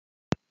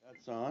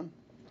That's on.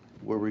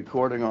 We're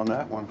recording on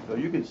that one, so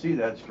you can see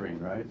that screen,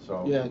 right?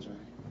 So, Yeah, that's right.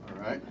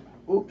 all right.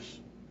 Oops.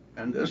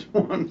 And this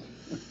one,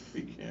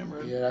 three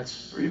cameras, Yeah,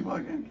 that's. three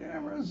fucking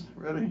cameras.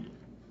 Ready?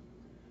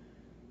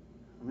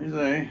 Let me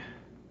see.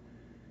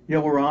 Yeah,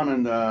 we're on,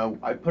 and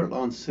I put it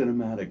on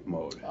cinematic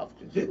mode.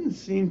 It didn't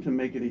seem to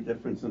make any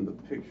difference in the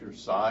picture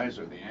size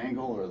or the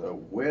angle or the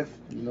width,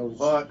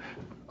 but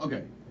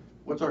okay.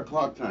 What's our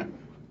clock time?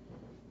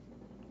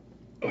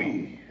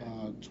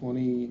 Oh,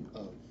 20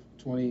 of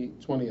 20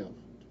 20 of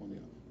 20 of.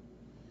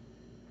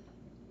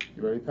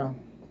 You ready, pal?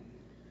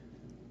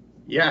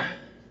 Yeah.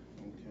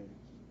 Okay.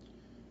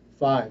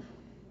 5,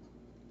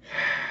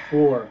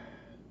 4,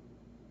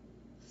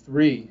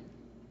 3,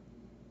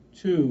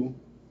 2,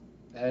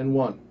 and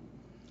 1.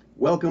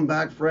 Welcome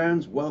back,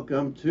 friends.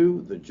 Welcome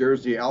to The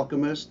Jersey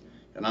Alchemist,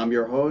 and I'm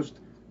your host,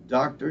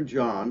 Dr.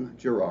 John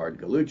Gerard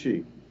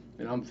Galucci.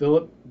 And I'm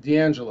Philip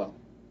D'Angelo.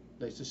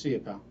 Nice to see you,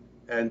 pal.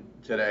 And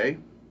today,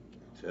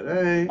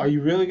 Are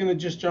you really going to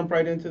just jump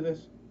right into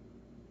this?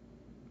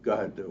 Go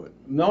ahead, do it.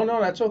 No,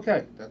 that's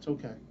okay. That's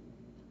okay.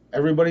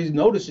 Everybody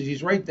notices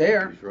he's right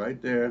there. He's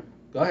right there.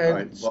 Go ahead,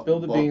 Right.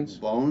 spill the beans.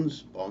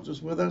 Bones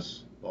is with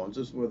us. Bones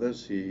is with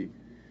us. He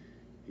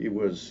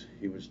was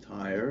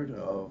tired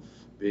of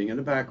being in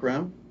the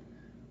background.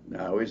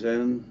 Now he's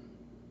in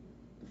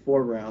the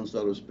foreground,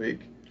 so to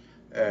speak.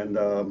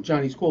 And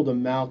Johnny's called a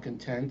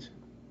malcontent,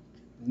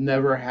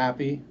 never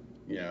happy.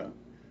 yeah,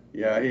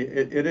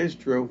 it is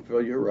true,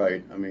 Phil. You're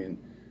right. I mean,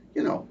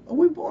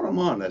 we brought him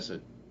on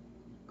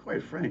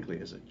quite frankly,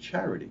 as a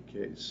charity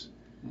case.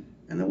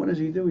 And then what does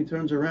he do? He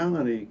turns around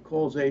and he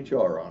calls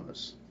HR on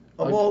us.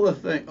 Of all the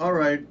things. All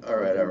right.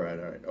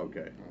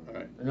 Okay. All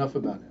right. Enough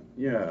about him.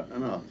 Yeah,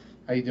 enough.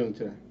 How you doing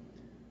today?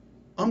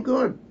 I'm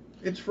good.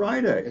 It's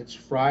Friday. It's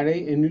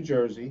Friday in New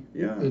Jersey.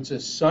 Yeah. It's a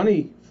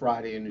sunny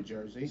Friday in New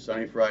Jersey.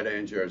 Sunny Friday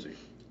in Jersey.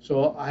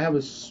 So I have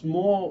a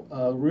small,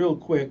 real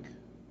quick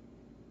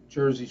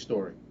Jersey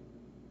story.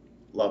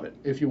 Love it.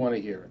 If you want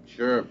to hear it.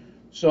 Sure.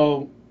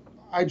 So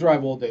I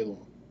drive all day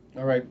long.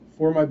 All right.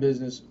 For my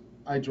business,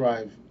 I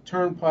drive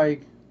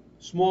turnpike,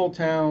 small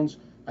towns.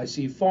 I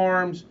see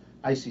farms.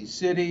 I see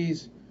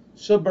cities,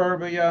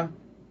 suburbia,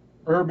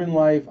 urban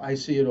life. I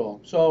see it all.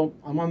 So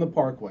I'm on the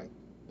Parkway,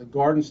 the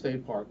Garden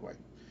State Parkway,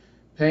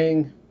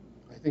 paying,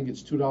 I think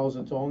it's $2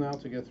 a toll now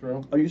to get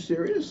through. Are you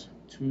serious?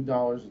 $2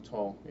 a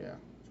toll. Yeah,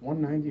 it's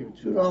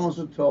 $1.90 or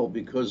 $2 a toll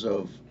because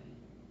of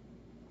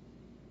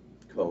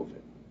COVID.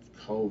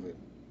 COVID.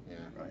 Yeah.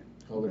 Right.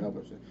 COVID helped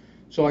us.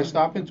 So I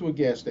stop into a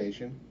gas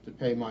station to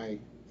pay my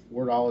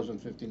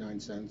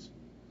 $4.59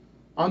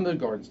 on the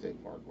Garden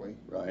State Parkway.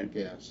 Right.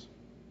 Gas.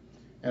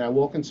 And I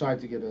walk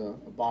inside to get a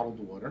bottled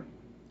water.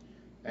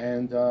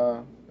 And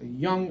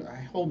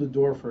I hold the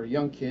door for a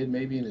young kid,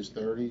 maybe in his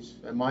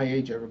 30s. At my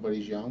age,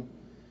 everybody's young.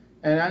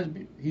 And as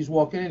he's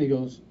walking in, he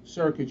goes,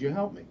 "Sir, could you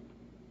help me?"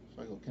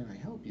 So I go, "Can I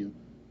help you?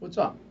 What's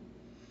up?"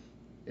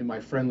 In my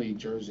friendly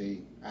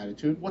Jersey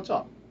attitude, "What's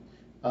up?"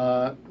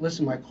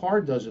 "Listen, my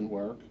card doesn't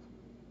work."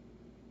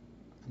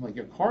 I'm like,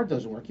 "Your card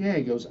doesn't work?" "Yeah."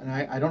 He goes, "And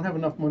I don't have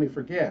enough money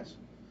for gas."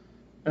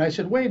 And I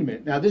said, "Wait a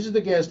minute. Now, this is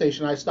the gas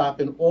station I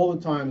stop in all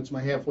the time. It's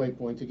my halfway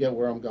point to get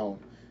where I'm going."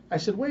 I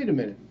said, "Wait a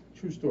minute."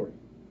 True story.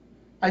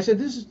 I said,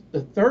 "This is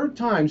the third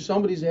time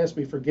somebody's asked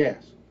me for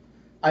gas."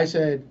 I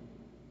said,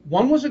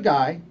 one was a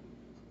guy.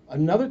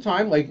 Another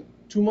time, like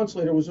 2 months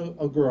later, was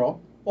a girl,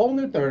 all in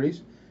their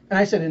 30s. And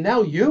I said, "And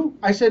now you?"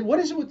 I said, "What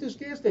is it with this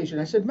gas station?"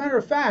 I said, "Matter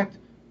of fact,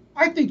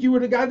 I think you were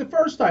the guy the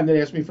first time that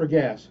asked me for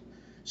gas."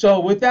 So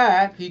with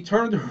that, he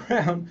turned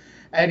around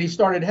and he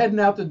started heading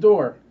out the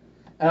door.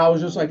 And I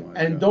was just like,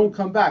 "And don't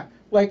come back."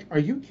 Like, are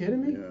you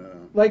kidding me? Yeah.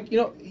 Like,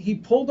 he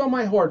pulled on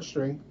my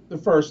heartstring the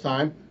first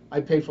time. I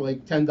paid for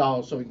like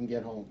 $10 so he can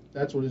get home.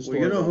 That's what his story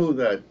Well, you know was. who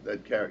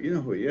that character? You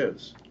know who he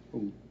is.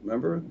 Who?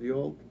 Remember the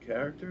old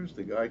characters?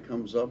 The guy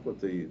comes up with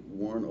the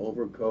worn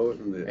overcoat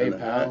and the, Hey, and the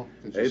hat. pal.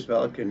 Hey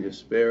pal, can you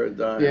spare a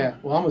dime? Yeah,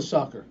 well, I'm a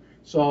sucker.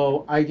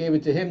 So I gave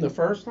it to him the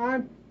first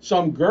time.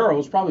 Some girl, it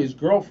was probably his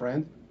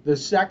girlfriend. The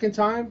second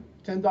time,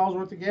 $10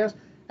 worth of gas.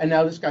 And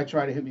now this guy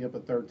tried to hit me up a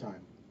third time.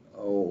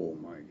 Oh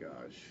my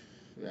gosh.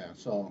 Yeah,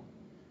 so,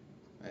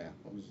 yeah,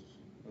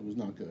 it was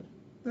not good.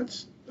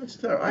 That's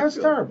terrible. That's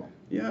terrible.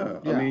 Yeah,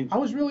 Yeah, I mean, I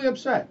was really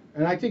upset.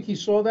 And I think he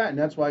saw that, and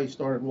that's why he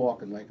started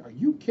walking. Like, are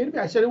you kidding me?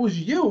 I said, it was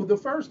you the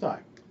first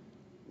time.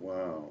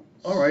 wow.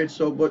 All right,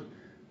 so, but,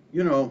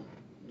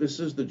 this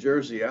is the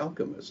Jersey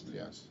Alchemist,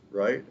 Yes.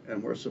 right?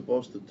 And we're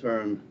supposed to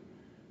turn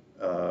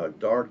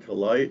dark to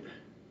light,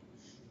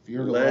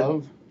 Fear to lead,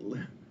 love.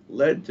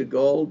 lead to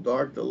gold,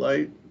 dark to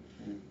light,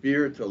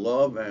 fear to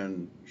love,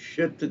 and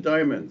shit to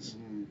diamonds.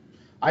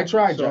 I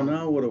tried, So John.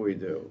 now what do we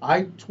do?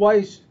 I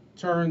twice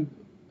turned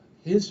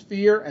his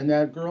fear and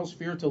that girl's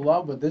fear to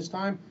love, but this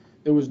time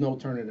there was no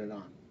turning it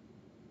on.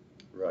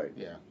 Right.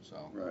 Yeah,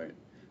 so. Right.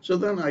 So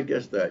then I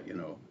guess that,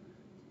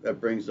 that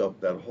brings up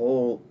that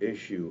whole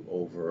issue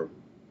over,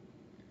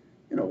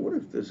 what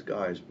if this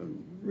guy's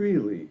been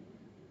really,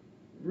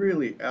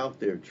 really out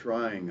there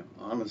trying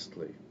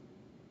honestly,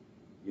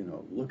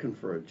 looking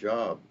for a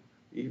job,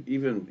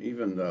 even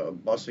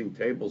bussing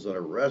tables at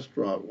a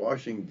restaurant,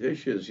 washing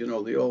dishes,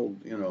 the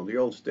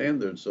old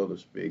standard, so to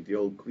speak, the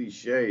old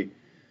cliche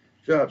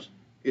jobs.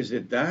 Is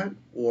it that,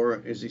 or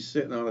is he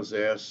sitting on his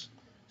ass,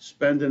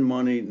 spending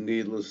money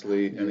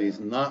needlessly, and Yeah. he's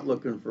not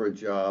looking for a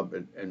job,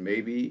 and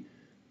maybe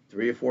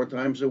 3 or 4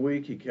 times a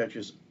week he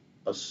catches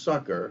a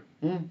sucker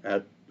Hmm.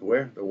 at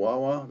where? The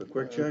Wawa, the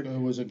Quick Check? It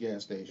was a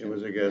gas station. It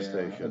was a gas Yeah,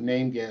 a station.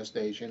 named gas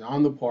station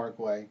on the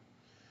Parkway.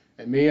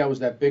 And me, I was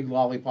that big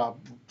lollipop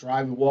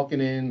driving, walking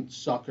in,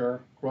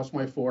 sucker, across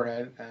my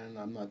forehead, and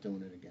I'm not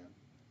doing it again.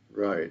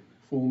 Right.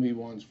 Fool me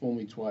once, fool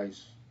me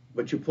twice.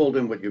 But you pulled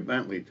in with your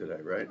Bentley today,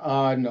 right?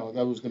 No,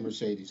 that was the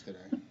Mercedes today,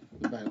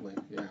 the Bentley.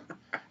 Yeah,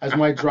 as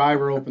my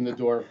driver opened the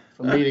door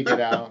for me to get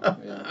out.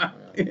 Yeah,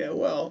 yeah. Yeah,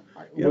 well,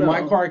 With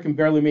my car, I can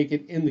barely make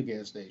it in the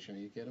gas station. Are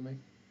you kidding me?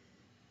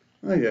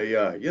 oh, yeah,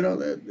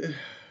 yeah.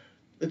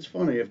 It's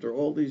funny after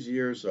all these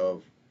years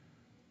of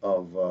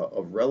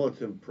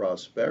relative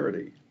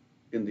prosperity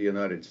in the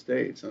United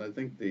States, and I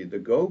think the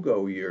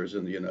go-go years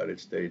in the United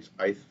States,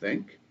 I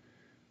think,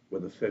 were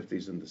the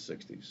 50s and the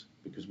 60s,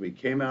 because we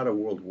came out of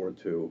World War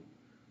II,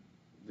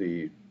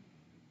 the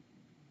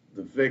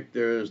the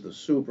victors, the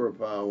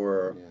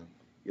superpower,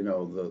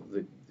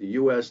 Yeah. the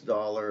U.S.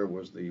 dollar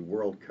was the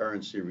world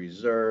currency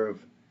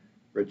reserve.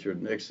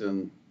 Richard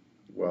Nixon,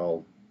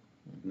 well,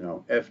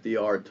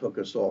 FDR took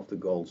us off the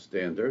gold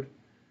standard.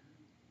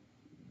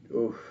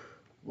 Oof.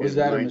 Was In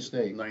that a nine,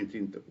 mistake?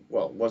 19,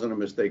 well, it wasn't a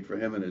mistake for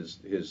him and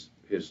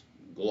his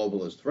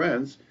globalist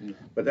friends, No.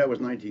 but that was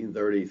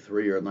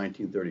 1933 or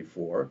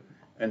 1934.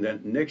 And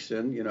then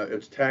Nixon,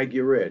 it's tag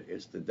you're it.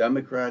 It's the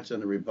Democrats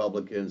and the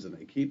Republicans, and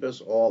they keep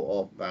us all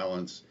off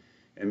balance.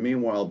 And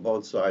meanwhile,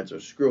 both sides are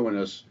screwing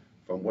us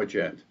from which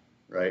end,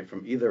 right?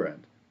 From either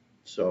end.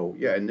 So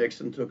yeah,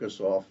 Nixon took us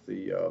off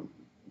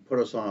put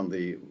us on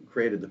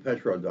created the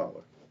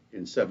petrodollar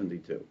in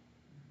 '72,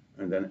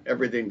 and then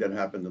everything that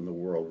happened in the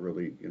world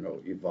really,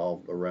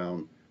 evolved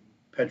around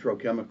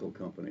petrochemical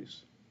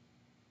companies,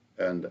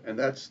 and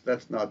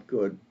that's not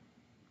good.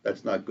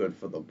 That's not good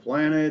for the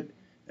planet,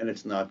 and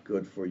it's not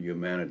good for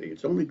humanity.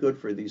 It's only good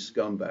for these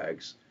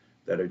scumbags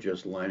that are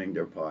just lining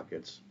their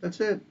pockets. That's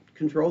it.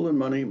 Control and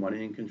money,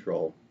 money and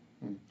control.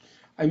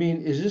 I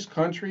mean, is this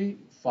country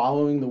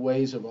following the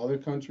ways of other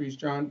countries,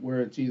 John,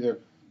 where it's either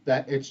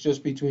that it's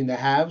just between the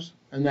haves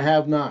and the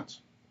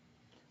have-nots?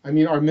 I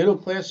mean, our middle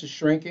class is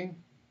shrinking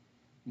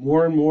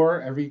more and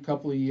more every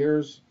couple of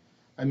years.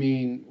 I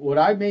mean, what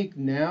I make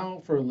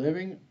now for a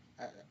living,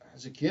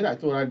 as a kid, I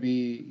thought I'd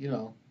be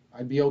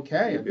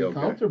okay, You'd I'd be be okay.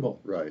 comfortable.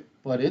 Right.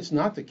 But it's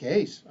not the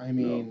case. I No.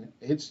 mean,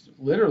 it's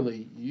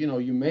literally,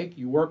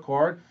 you work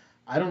hard.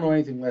 I don't know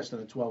anything less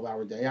than a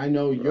 12-hour day. I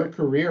know your Right.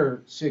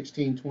 career,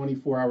 16,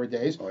 24-hour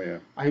days. Oh yeah.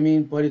 I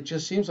mean, but it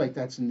just seems like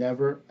that's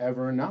never,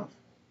 ever enough.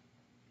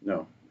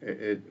 No.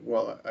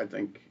 Well, I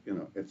think,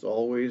 it's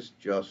always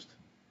just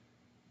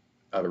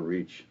out of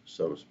reach,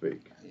 so to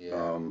speak.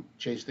 Yeah.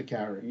 Chase the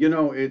carrot.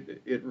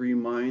 It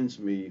reminds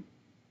me,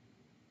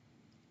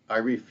 I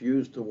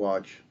refuse to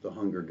watch the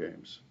Hunger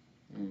Games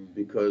Mm.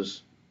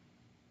 because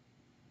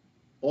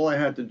all I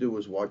had to do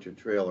was watch a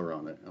trailer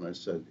on it, and I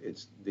said,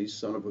 it's these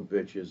son of a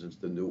bitches, it's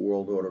the New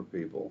World Order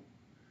people.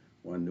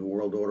 When New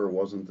World Order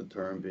wasn't the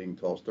term being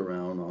tossed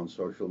around on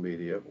social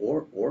media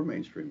or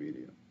mainstream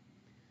media.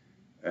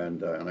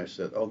 And I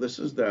said, oh, this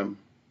is them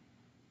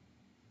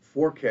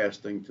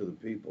forecasting to the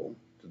people,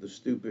 to the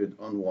stupid,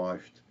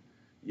 unwashed,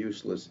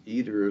 useless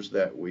eaters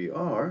that we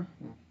are.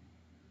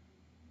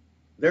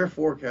 They're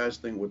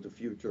forecasting what the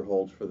future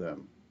holds for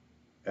them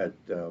at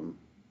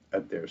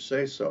their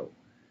say so.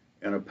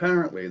 And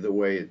apparently, the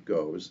way it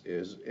goes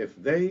is if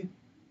they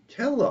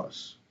tell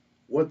us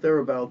what they're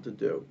about to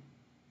do,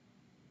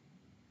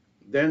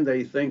 then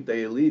they think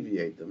they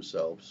alleviate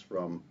themselves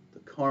from the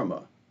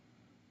karma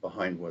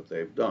behind what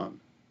they've done.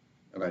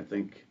 And I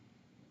think,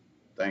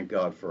 thank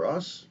God for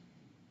us,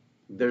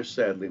 they're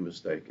sadly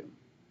mistaken.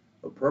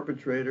 A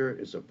perpetrator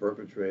is a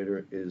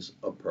perpetrator is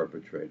a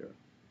perpetrator.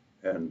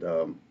 And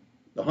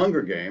the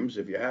Hunger Games,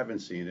 if you haven't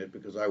seen it,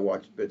 because I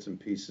watched bits and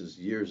pieces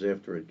years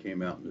after it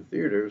came out in the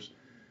theaters,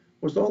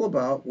 was all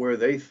about where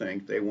they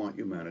think they want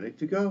humanity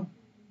to go.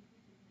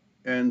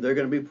 And they're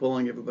going to be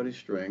pulling everybody's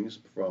strings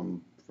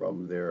from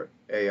their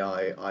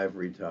AI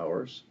ivory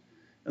towers.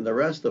 And the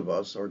rest of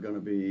us are going to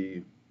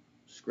be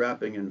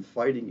scrapping and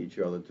fighting each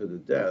other to the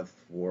death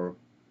for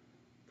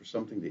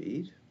something to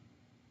eat?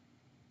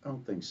 I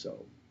don't think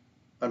so.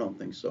 I don't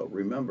think so.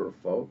 Remember,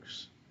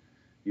 folks,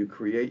 you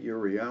create your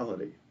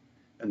reality.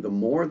 And the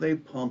more they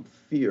pump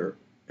fear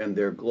and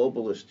their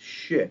globalist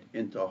shit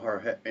into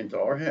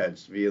our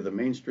heads via the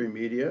mainstream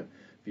media,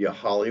 via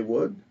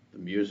Hollywood, the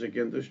music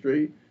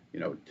industry,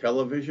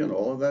 television,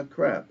 all of that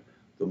crap,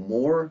 the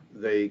more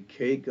they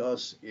cake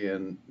us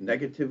in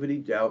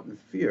negativity, doubt, and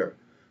fear,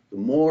 the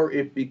more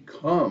it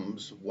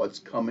becomes what's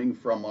coming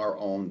from our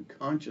own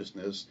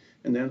consciousness.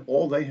 And then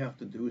all they have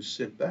to do is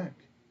sit back.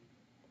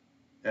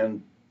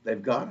 And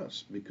they've got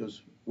us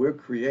because we're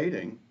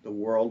creating the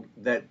world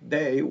that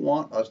they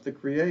want us to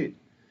create.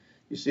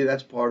 You see,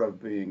 that's part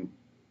of being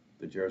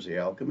the Jersey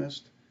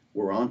Alchemist.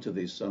 we're onto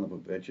these son of a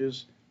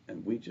bitches,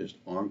 and we just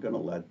aren't going to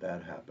let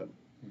that happen,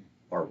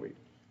 are we?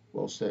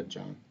 Well said,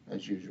 John,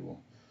 as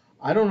usual.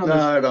 I don't No,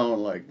 understand. I don't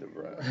like the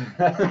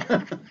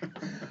breath.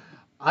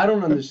 I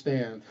don't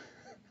understand.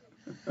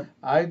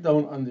 I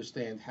don't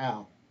understand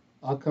how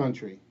a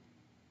country,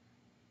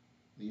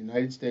 the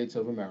United States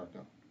of America,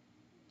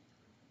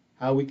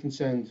 how we can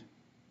send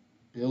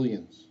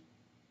billions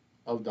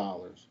of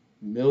dollars,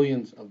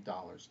 millions of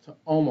dollars to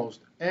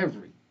almost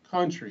every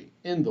country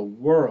in the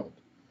world,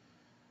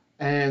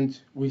 and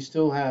we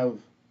still have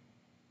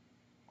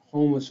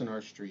homeless in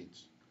our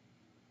streets.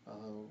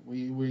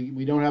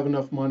 We don't have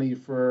enough money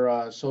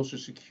for Social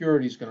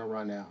Security is going to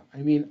run out. I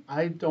mean,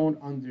 I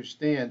don't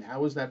understand.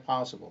 How is that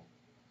possible?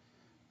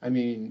 I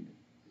mean,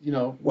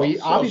 Well, we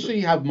obviously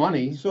have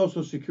money.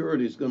 Social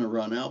Security is going to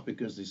run out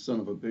because these son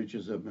of a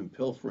bitches have been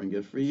pilfering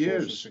it for Social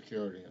years.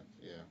 Security,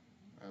 yeah.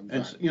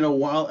 And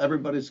while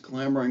everybody's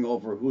clamoring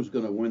over who's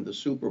going to win the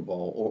Super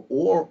Bowl,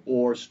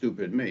 or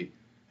stupid me,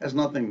 has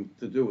nothing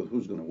to do with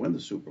who's going to win the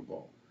Super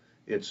Bowl.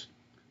 It's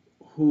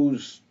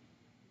whose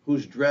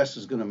whose dress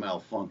is going to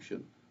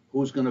malfunction,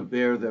 who's going to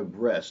bare their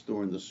breast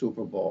during the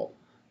Super Bowl.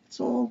 It's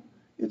all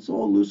it's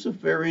all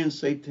Luciferian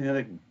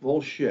satanic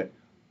bullshit.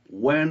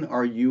 When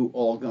are you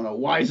all going to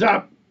wise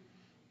up?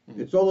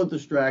 It's all a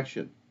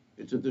distraction.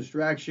 It's a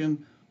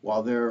distraction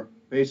while they're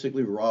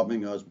basically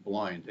robbing us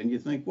blind. And you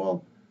think,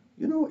 well,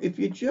 if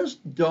you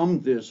just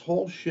dumb this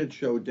whole shit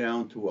show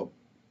down to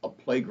a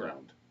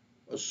playground,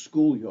 a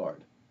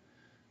schoolyard,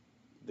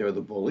 there are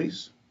the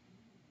bullies,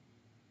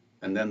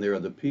 and then there are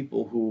the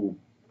people who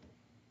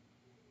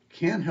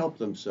can't help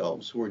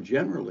themselves, who are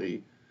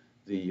generally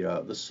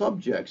the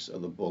subjects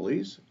of the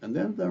bullies, and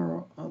then there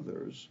are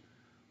others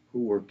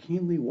who were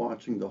keenly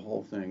watching the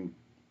whole thing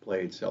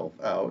play itself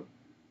out.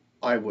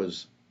 I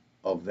was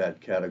of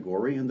that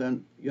category, and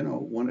then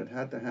when it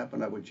had to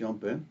happen, I would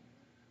jump in.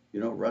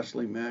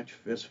 Wrestling match,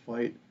 fist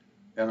fight,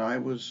 and I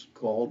was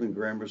called in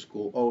grammar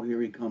school. Oh,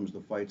 here he comes,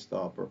 the fight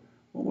stopper.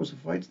 What was a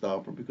fight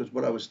stopper? Because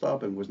what I was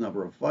stopping was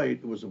never a fight.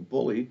 It was a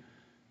bully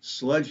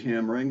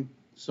sledgehammering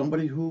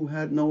somebody who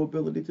had no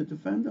ability to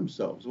defend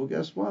themselves. Well,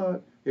 guess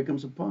what? Here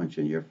comes a punch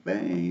in your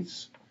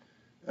face.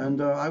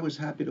 And I was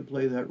happy to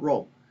play that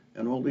role.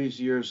 And all these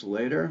years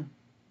later,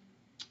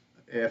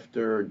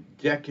 after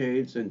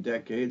decades and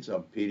decades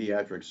of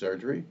pediatric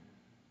surgery,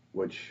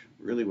 which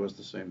really was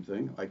the same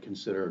thing, I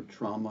consider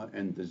trauma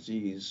and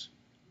disease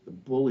the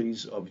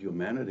bullies of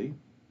humanity.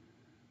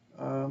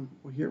 Well,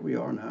 here we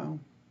are now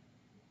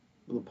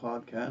with a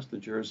podcast, The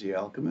Jersey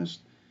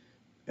Alchemist,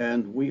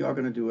 and we are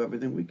going to do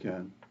everything we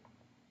can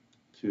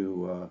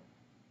to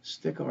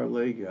stick our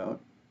leg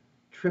out,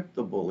 trip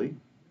the bully,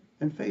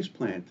 and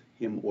faceplant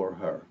him or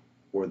her,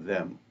 or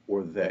them,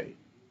 or they,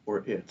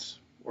 or it's,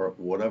 or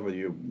whatever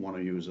you want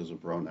to use as a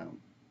pronoun.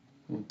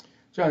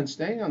 John,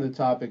 staying on the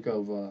topic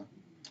of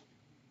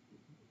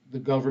the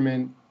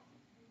government,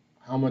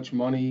 how much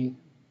money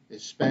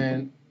is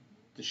spent,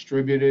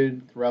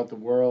 distributed throughout the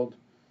world.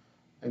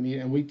 I mean,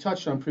 and we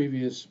touched on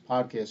previous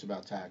podcasts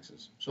about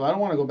taxes. So I don't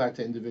want to go back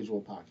to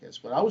individual podcasts,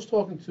 but I was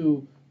talking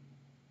to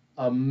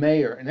a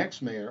mayor, an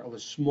ex-mayor of a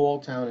small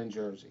town in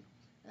Jersey,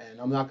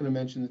 and I'm not going to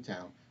mention the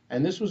town.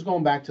 And this was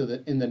going back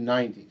to in the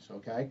 90s,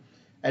 okay?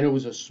 And it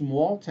was a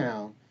small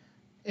town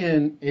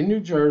in New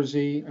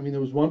Jersey. I mean,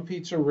 there was one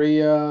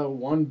pizzeria,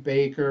 one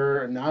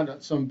baker,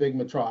 not some big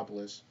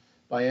metropolis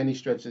by any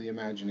stretch of the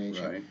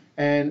imagination. Right.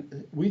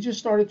 And we just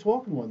started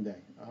talking one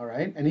day, all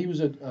right? And he was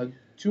a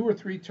 2 or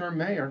 3 term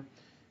mayor,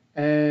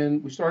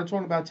 and we started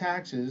talking about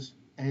taxes,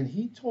 and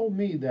he told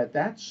me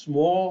that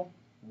small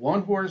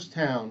one-horse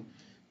town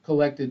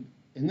collected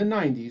in the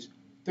 90s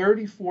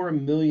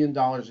 $34 million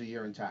a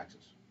year in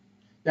taxes.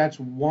 That's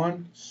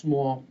one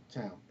small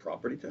town.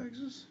 Property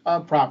taxes?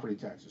 Property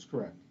taxes,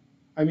 correct.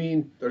 I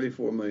mean,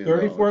 $34 million.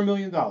 $34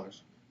 million.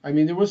 I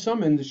mean, there was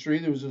some industry,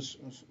 there was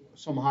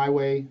some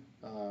highway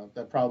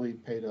that probably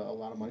paid a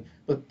lot of money,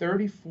 but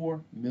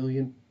 $34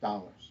 million.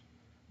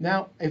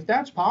 Now, if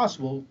that's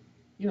possible,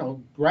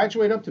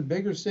 graduate up to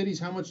bigger cities,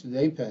 how much do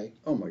they pay?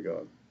 Oh my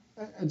God.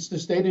 It's the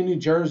state of New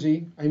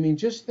Jersey. I mean,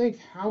 just think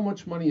how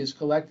much money is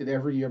collected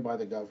every year by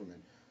the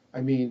government.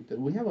 I mean, do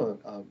we have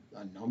a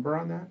number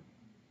on that?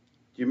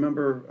 Do you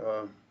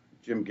remember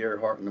Jim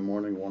Gerhardt in the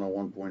morning,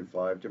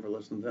 101.5? Did you ever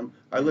listen to them?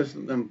 I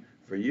listened to them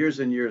for years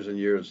and years and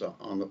years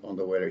on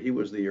the way there. He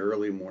was the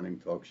early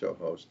morning talk show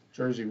host.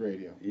 Jersey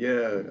radio.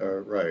 Yeah,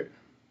 right.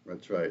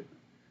 That's right.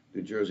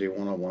 New Jersey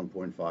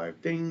 101.5.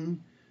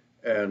 Ding.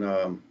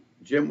 And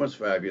Jim was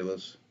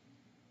fabulous.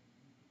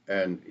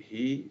 And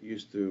he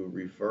used to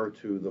refer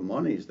to the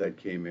monies that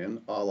came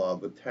in, a la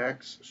the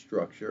tax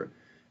structure,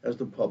 as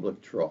the public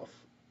trough,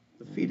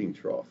 the feeding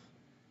trough.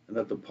 And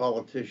that the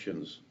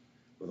politicians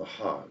were the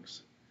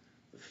hogs,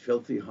 the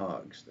filthy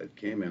hogs that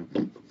came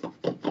in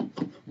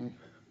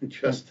and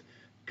just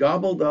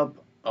gobbled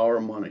up our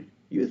money.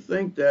 You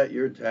think that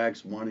your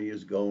tax money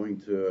is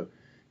going to,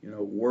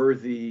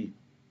 worthy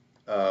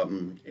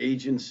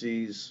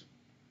agencies?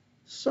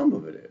 Some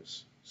of it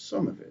is.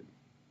 Some of it.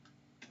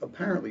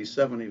 Apparently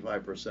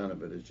 75%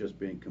 of it is just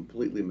being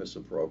completely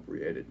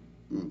misappropriated.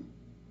 Mm.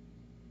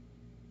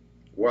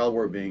 While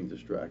we're being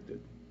distracted.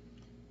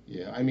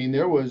 Yeah, I mean,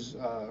 there was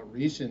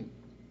recent,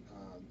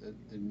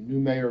 the new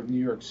mayor of New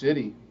York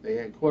City, they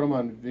had caught him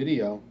on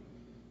video,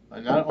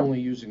 not only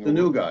using The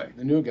new guy.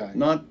 the new guy,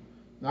 Not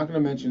not going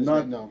to mention his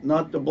not name, no,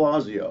 not De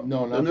Blasio.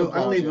 no, The not new, de I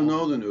don't even Blasio.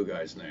 know the new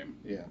guy's name.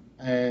 Yeah,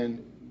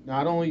 and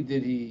not only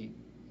did he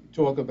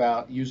talk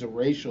about use a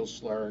racial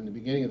slur in the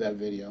beginning of that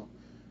video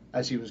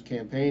as he was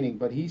campaigning,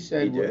 but he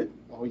said, He did?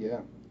 oh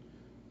yeah,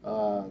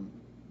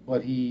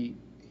 but he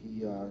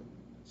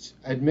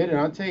admitted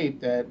on tape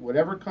that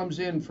whatever comes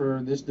in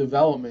for this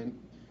development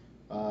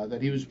that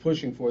he was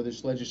pushing for,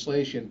 this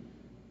legislation,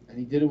 and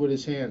he did it with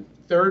his hand,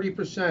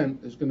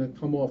 30% is going to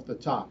come off the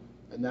top,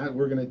 and that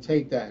we're going to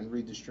take that and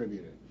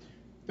redistribute it.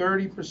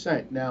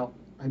 30%. Now,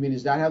 I mean,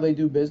 is that how they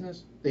do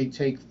business? They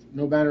take,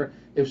 no matter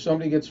if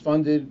somebody gets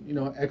funded,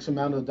 X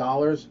amount of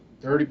dollars,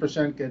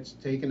 30% gets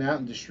taken out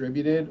and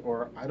distributed,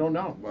 or I don't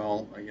know.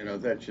 Well,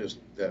 that's just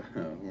that.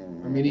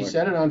 I mean, he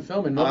said it on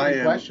film and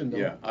nobody questioned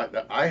him.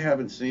 Yeah, I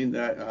haven't seen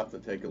that. I'll have to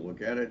take a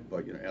look at it.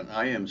 But and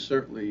I am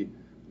certainly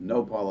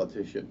no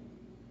politician,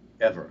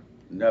 ever,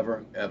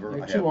 never, ever.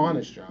 You're too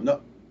honest, John. No,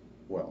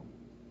 well,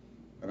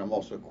 and I'm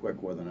also quick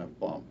with an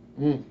F-bomb.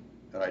 Mm.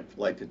 And I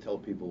like to tell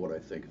people what I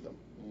think of them.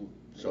 Mm.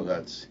 So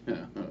that's,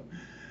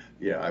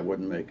 yeah, I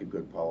wouldn't make a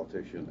good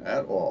politician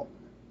at all.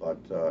 But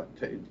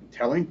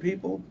telling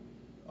people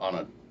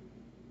on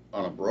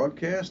a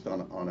broadcast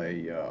on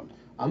a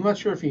I'm not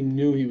sure if he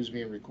knew he was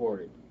being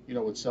recorded.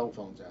 With cell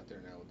phones out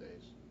there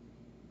nowadays.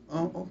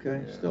 oh,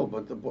 okay, Yeah. still,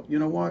 but you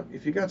know what?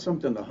 If you got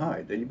something to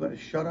hide, then you better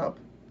shut up,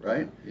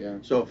 right? Yeah.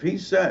 So if he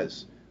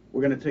says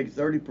we're going to take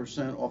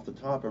 30% off the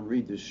top and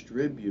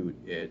redistribute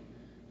it,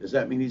 does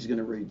that mean he's going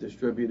to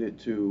redistribute it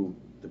to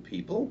the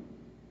people?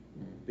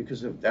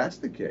 Because if that's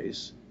the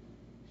case,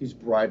 he's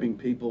bribing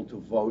people to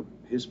vote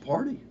his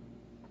party.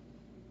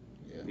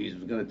 Yeah. He's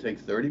going to take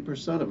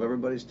 30% of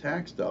everybody's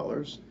tax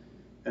dollars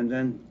and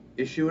then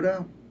issue it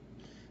out.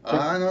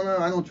 I don't know.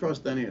 I don't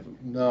trust any of them.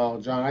 No,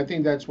 John, I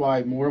think that's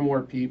why more and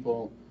more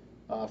people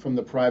from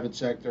the private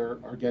sector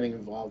are getting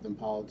involved in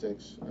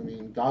politics. I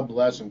mean, God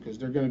bless them, because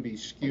they're going to be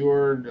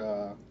skewered,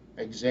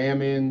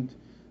 examined.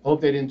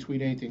 Hope they didn't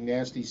tweet anything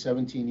nasty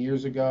 17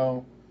 years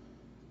ago,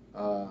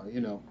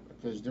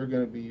 because they're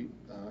going to be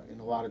in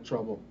a lot of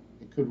trouble.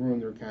 It could ruin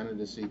their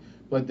candidacy.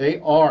 But they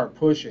are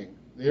pushing.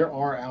 There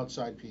are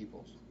outside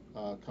people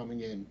coming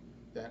in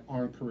that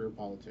aren't career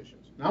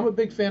politicians. Now, I'm a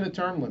big fan of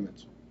term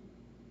limits.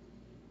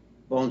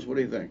 Bones, what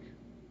do you think?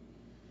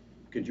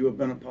 Could you have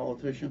been a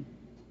politician?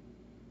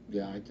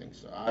 Yeah, I think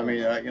so. I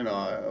mean,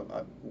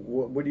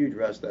 what do you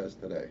dressed as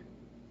today?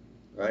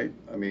 Right?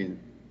 I mean,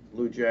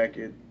 blue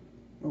jacket.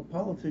 Well,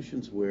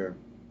 politicians wear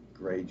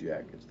gray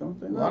jackets, don't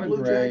they? A lot of blue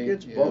gray,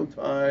 jackets, yeah. bow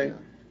tie, Yeah.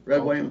 red,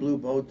 Bow white, tie. and blue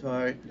bow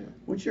tie. Yeah.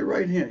 What's your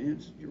right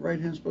hand? Your right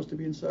hand's supposed to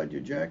be inside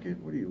your jacket?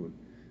 What are you,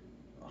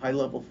 a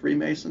high-level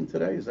Freemason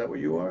today? Is that what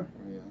you are?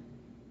 Yeah.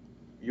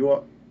 You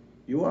are.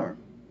 You are.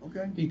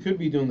 Okay. He could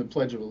be doing the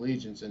Pledge of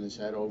Allegiance in his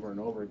head over and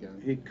over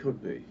again. He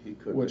could be. He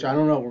could Which be. I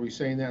don't know. Were we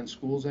saying that in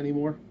schools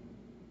anymore?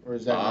 Or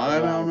is that not I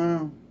allowed? don't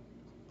know.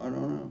 I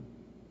don't know.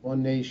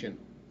 One nation,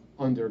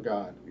 under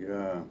God,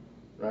 Yeah.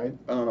 right?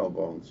 I don't know,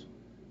 Bones.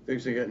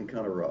 Things are getting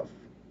kind of rough.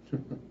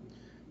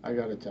 I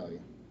got to tell you.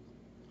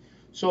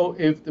 So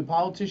if the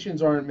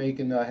politicians aren't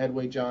making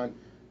headway, John,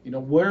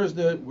 where's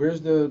the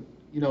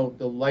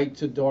the light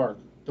to dark,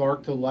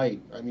 dark to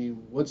light? I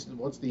mean, what's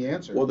the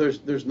answer? Well,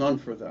 there's none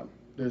for them.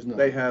 There's none.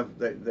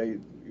 They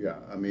yeah.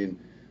 I mean,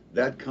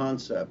 that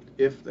concept,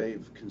 if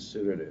they've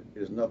considered it,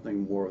 is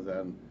nothing more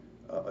than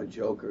a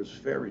joker's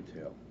fairy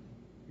tale,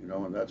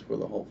 and that's where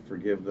the whole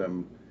 "forgive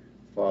them,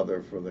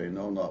 Father, for they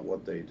know not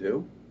what they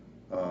do."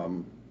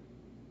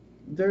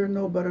 They're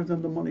no better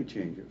than the money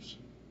changers,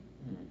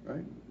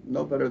 right?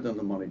 No better than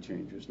the money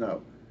changers.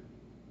 Now,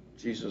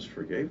 Jesus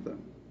forgave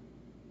them,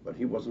 but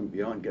he wasn't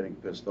beyond getting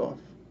pissed off,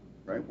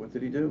 right? What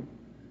did he do?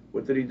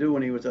 What did he do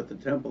when he was at the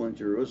temple in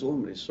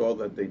Jerusalem and he saw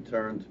that they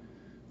turned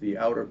the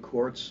outer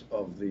courts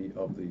of the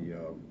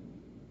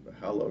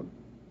hallowed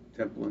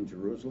temple in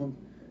Jerusalem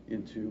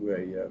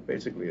into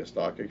basically a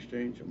stock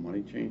exchange, a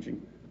money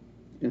changing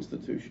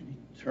institution?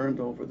 He turned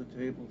over the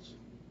tables,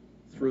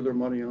 threw their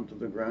money onto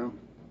the ground.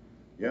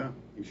 Yeah,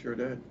 he sure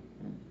did.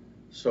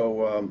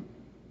 So,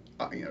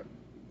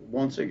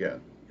 once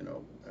again,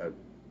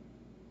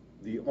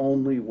 the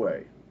only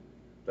way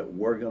that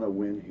we're going to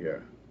win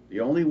here,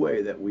 the only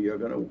way that we are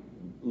going to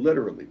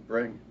literally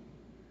bring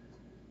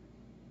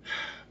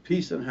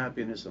peace and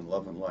happiness and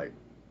love and light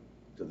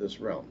to this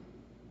realm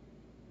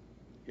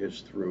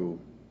is through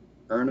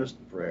earnest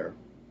prayer.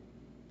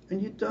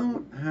 And you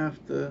don't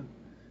have to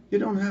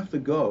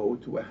go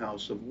to a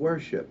house of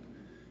worship.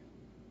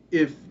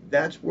 If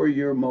that's where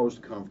you're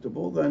most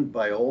comfortable, then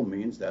by all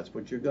means, that's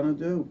what you're going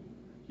to do.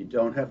 You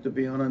don't have to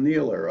be on a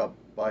kneeler up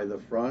by the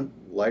front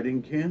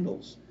lighting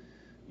candles.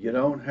 You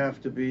don't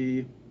have to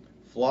be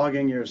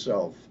flogging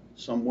yourself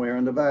somewhere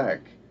in the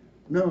back.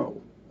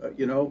 No,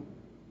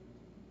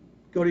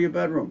 go to your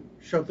bedroom,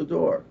 shut the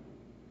door,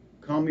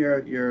 calm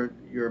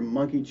your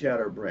monkey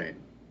chatter brain,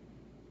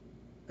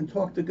 and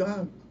talk to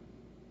God.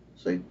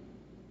 Say,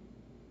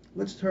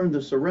 let's turn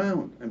this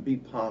around and be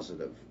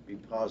positive. Be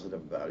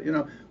positive about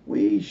it.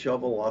 We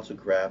shovel lots of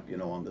crap,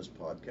 on this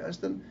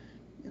podcast, and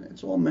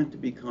it's all meant to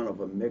be kind of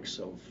a mix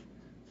of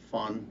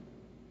fun,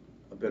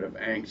 a bit of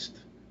angst,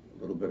 a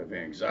little bit of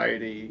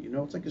anxiety.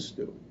 It's like a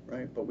stew,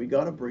 right? But we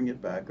got to bring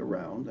it back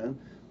around. And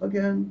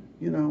again,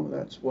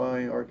 that's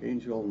why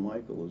Archangel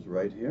Michael is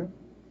right here.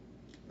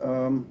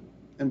 And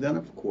then,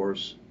 of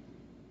course,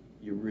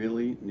 you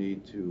really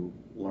need to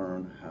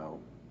learn how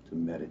to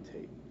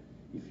meditate.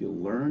 If you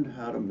learned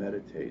how to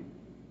meditate,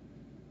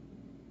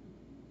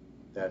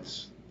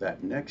 that's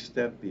that next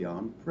step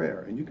beyond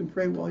prayer. And you can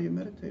pray while you're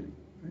meditating,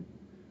 right?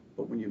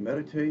 But when you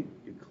meditate,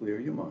 you clear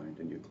your mind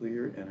and you clear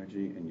your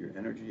energy, and your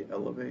energy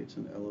elevates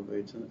and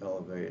elevates and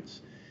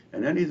elevates.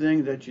 And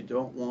anything that you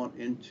don't want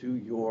into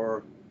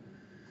your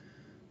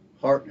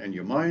heart and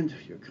your mind,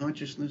 your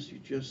consciousness, you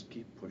just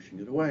keep pushing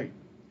it away.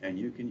 And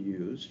you can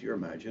use your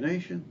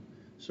imagination.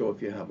 So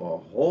if you have a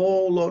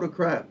whole load of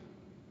crap,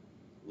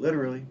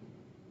 literally,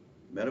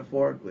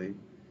 metaphorically,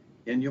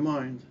 in your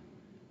mind,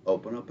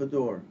 open up a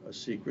door, a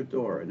secret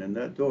door, and in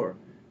that door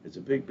is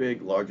a big,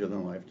 big,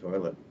 larger-than-life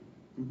toilet.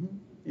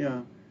 Yeah,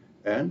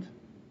 and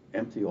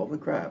empty all the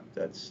crap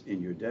that's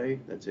in your day,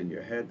 that's in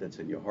your head, that's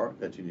in your heart,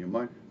 that's in your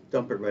mind.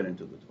 Dump it right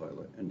into the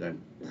toilet, and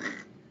then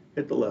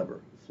hit the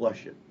lever,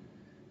 flush it.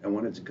 And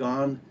when it's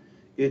gone,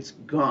 it's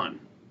gone.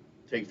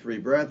 Take 3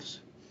 breaths,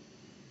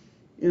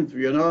 in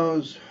through your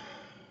nose,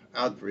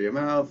 out through your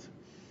mouth,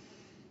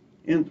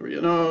 in through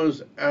your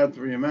nose, out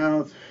through your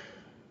mouth.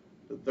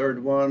 The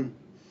third one,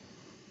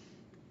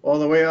 all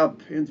the way up,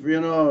 in through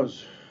your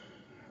nose,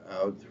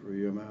 out through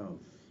your mouth.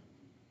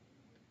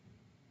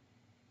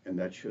 And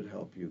that should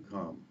help you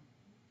calm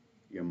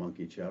your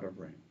monkey chatter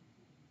brain.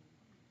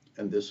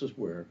 And this is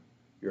where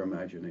your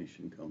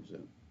imagination comes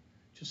in.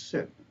 Just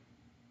sit.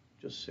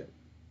 Just sit.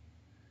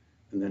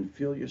 And then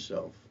feel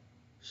yourself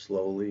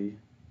slowly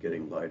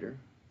getting lighter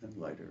and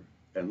lighter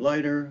and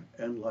lighter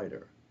and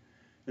lighter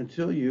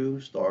until you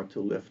start to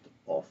lift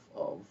off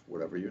of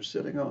whatever you're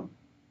sitting on.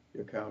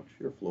 Your couch,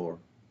 your floor,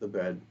 the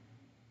bed,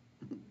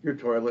 your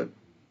toilet.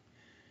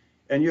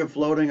 And you're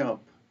floating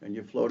up. And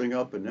you're floating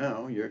up, and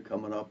now you're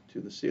coming up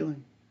to the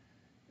ceiling.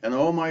 And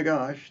oh my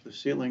gosh, the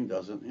ceiling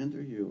doesn't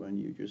hinder you, and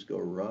you just go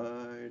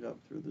right up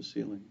through the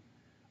ceiling,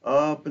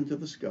 up into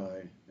the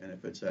sky. And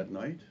if it's at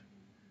night,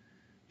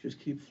 just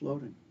keep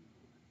floating.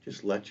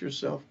 Just let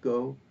yourself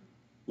go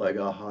like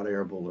a hot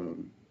air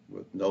balloon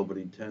with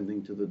nobody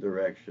tending to the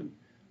direction.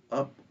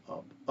 Up,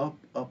 up, up,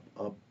 up,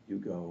 up you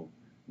go.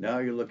 Now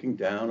you're looking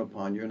down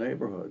upon your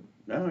neighborhood.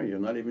 Now you're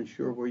not even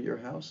sure where your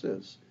house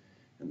is.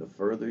 And the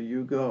further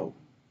you go,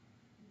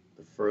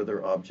 the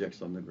further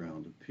objects on the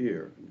ground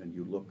appear. And then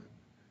you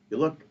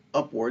look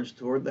upwards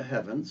toward the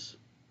heavens,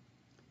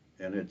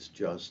 and it's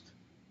just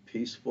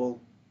peaceful,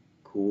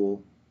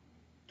 cool,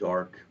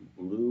 dark,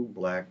 blue,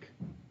 black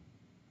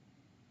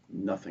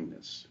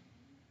nothingness.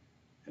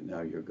 And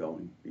now you're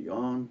going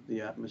beyond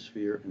the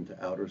atmosphere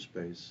into outer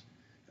space.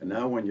 And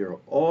now when you're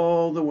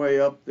all the way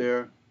up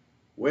there,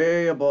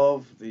 way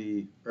above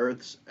the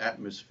Earth's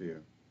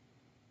atmosphere,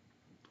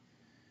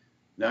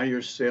 now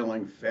you're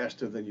sailing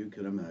faster than you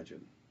can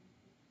imagine.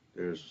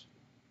 There's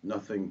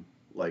nothing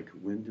like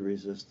wind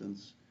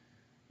resistance.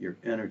 Your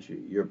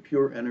energy, your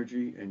pure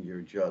energy, and you're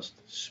just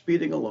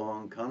speeding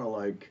along, kind of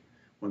like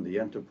when the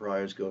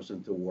Enterprise goes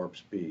into warp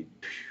speed.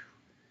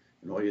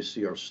 And all you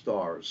see are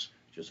stars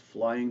just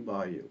flying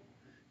by you.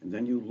 And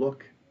then you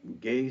look and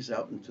gaze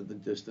out into the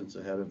distance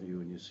ahead of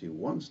you, and you see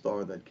one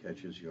star that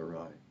catches your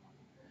eye.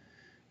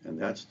 And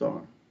that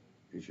star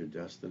is your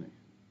destiny.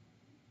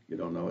 You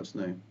don't know its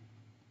name,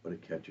 but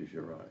it catches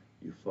your eye.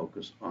 You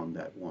focus on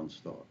that one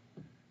star.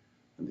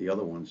 And the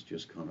other ones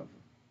just kind of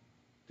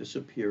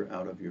disappear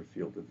out of your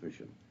field of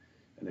vision.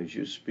 And as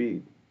you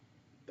speed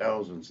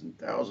thousands and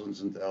thousands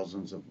and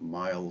thousands of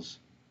miles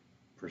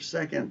per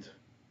second,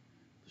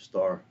 the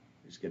star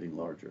is getting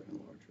larger and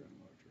larger and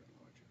larger and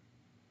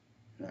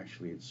larger. And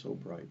actually, it's so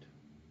bright.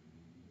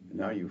 And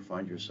now you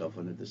find yourself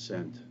in a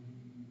descent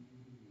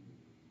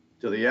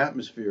to the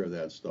atmosphere of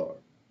that star.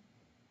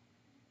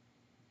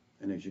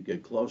 And as you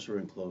get closer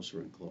and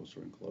closer and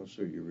closer and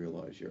closer, you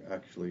realize you're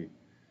actually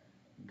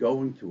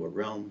going to a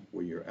realm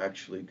where you're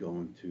actually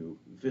going to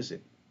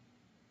visit.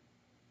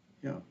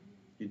 Yeah,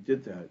 you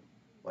did that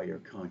by your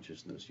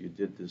consciousness. You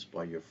did this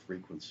by your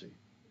frequency.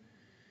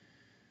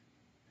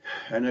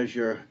 And as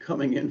you're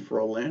coming in for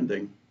a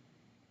landing,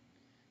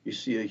 you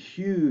see a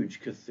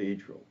huge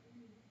cathedral.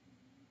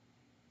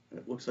 And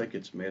it looks like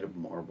it's made of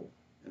marble,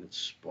 and it's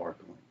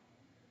sparkling.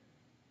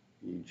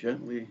 You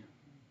gently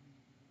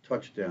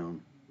touch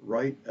down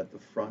right at the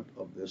front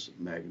of this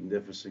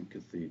magnificent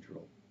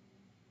cathedral.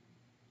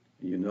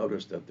 You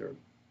notice that there are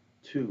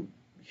 2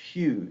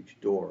 huge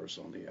doors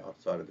on the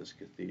outside of this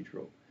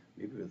cathedral,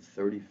 maybe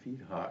 30 feet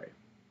high.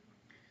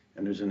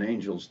 And there's an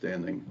angel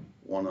standing,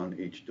 one on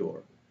each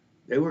door.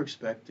 They were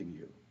expecting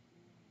you.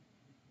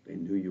 They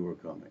knew you were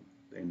coming.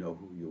 They know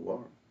who you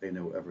are. They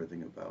know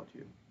everything about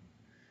you.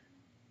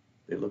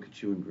 They look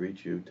at you and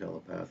greet you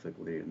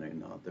telepathically, and they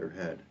nod their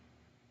head.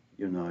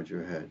 You nod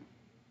your head.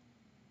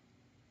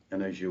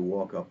 And as you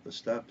walk up the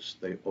steps,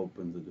 they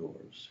open the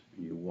doors.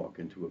 And you walk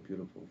into a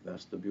beautiful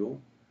vestibule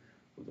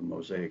with a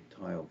mosaic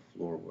tile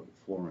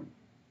flooring.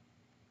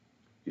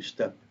 You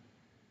step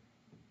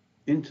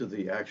into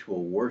the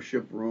actual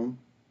worship room,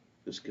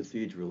 this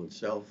cathedral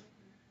itself,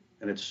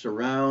 and it's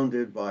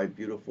surrounded by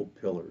beautiful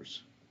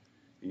pillars.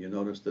 And you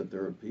notice that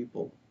there are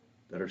people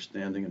that are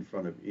standing in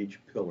front of each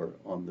pillar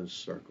on this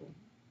circle,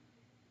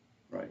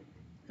 right?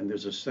 And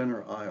there's a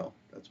center aisle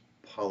that's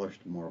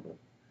polished marble.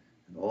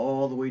 And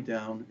all the way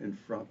down in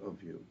front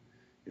of you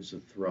is a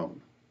throne.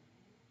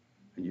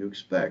 And you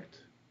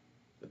expect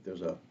that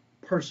there's a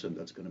person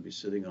that's going to be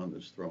sitting on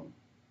this throne.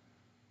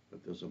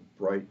 But there's a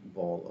bright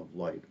ball of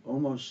light,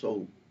 almost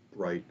so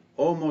bright,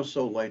 almost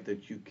so light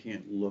that you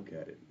can't look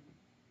at it.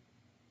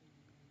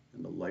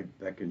 And the light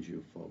beckons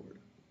you forward.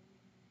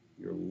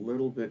 You're a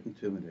little bit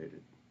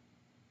intimidated.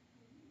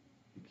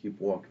 You keep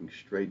walking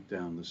straight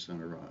down the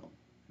center aisle.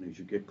 And as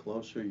you get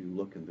closer, you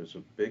look and there's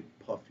a big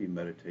puffy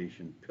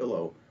meditation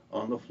pillow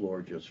on the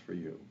floor just for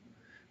you.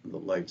 And the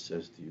light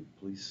says to you,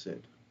 please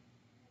sit.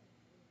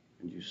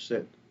 And you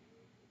sit.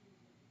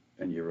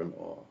 And you're in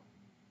awe.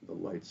 The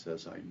light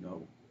says, I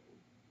know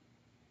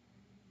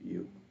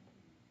you.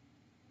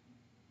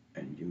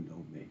 And you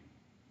know me.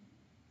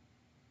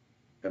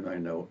 And I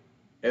know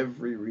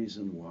every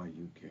reason why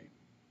you came.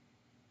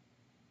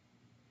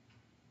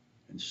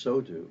 And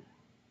so do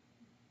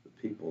the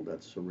people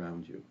that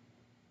surround you.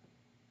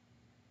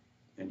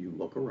 And you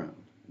look around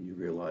and you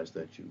realize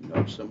that you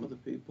know some of the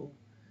people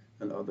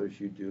and others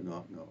you do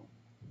not know.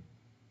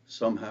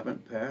 Some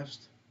haven't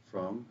passed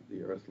from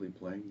the earthly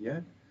plane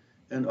yet,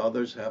 and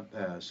others have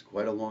passed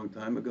quite a long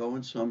time ago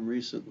and some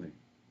recently.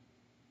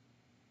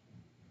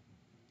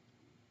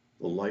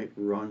 The light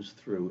runs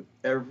through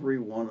every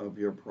one of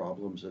your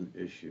problems and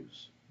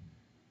issues,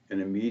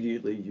 and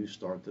immediately you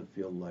start to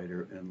feel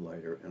lighter and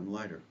lighter and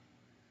lighter.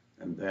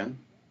 And then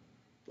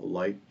the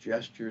light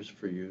gestures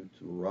for you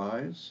to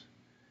rise,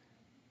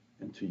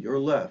 and to your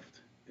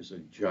left is a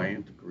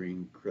giant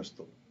green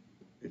crystal.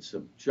 It's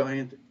a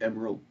giant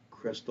emerald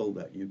crystal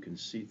that you can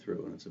see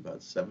through, and it's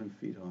about 7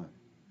 feet high.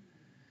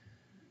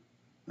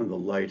 And the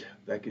light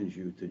beckons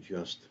you to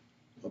just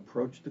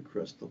approach the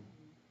crystal,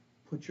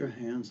 put your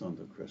hands on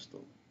the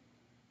crystal,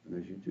 and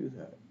as you do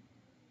that,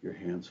 your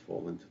hands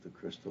fall into the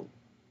crystal,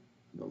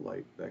 and the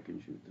light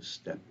beckons you to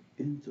step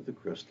into the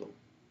crystal.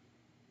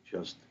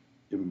 Just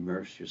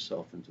immerse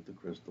yourself into the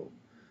crystal.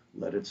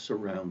 Let it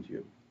surround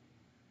you.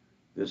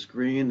 This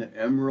green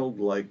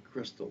emerald-like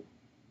crystal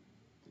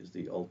is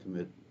the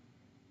ultimate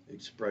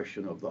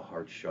expression of the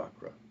heart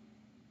chakra,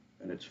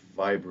 and it's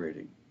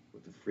vibrating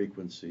with the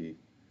frequency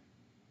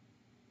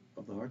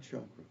of the heart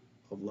chakra,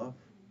 of love.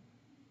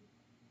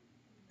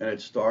 And it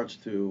starts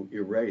to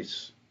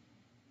erase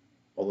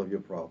all of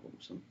your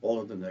problems and all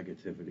of the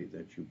negativity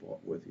that you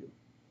brought with you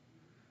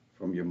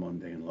from your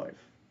mundane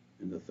life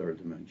in the third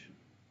dimension.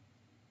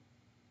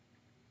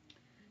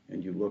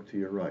 And you look to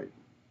your right,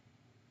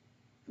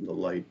 and the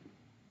light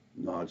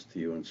nods to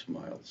you and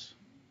smiles.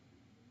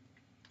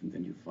 And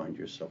then you find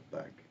yourself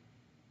back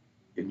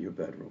in your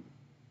bedroom,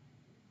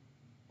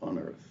 on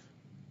Earth,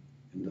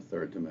 in the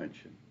third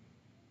dimension.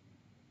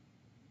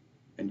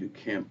 And you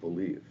can't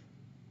believe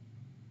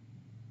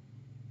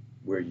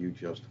where you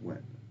just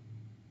went.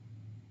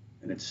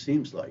 And it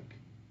seems like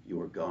you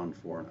were gone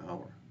for an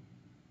hour,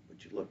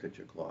 but you looked at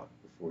your clock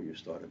before you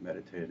started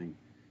meditating,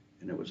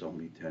 and it was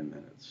only 10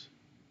 minutes.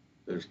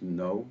 There's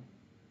no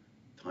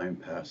time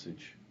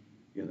passage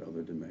in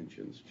other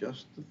dimensions,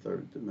 just the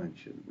third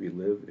dimension. We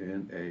live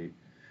in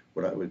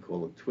what I would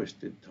call a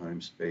twisted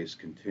time-space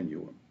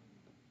continuum.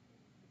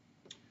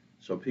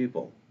 So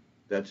people,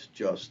 that's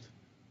just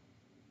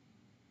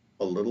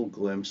a little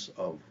glimpse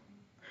of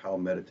how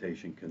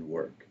meditation can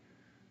work.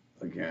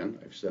 Again,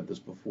 I've said this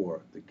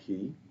before, the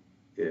key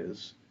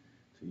is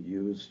to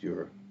use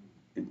your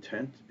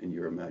intent and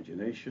your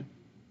imagination,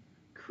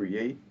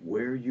 create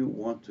where you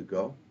want to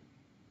go.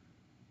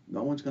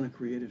 No one's going to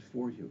create it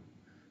for you.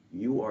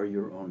 You are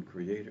your own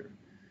creator.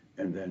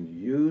 And then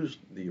use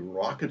the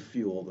rocket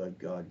fuel that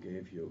God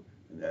gave you,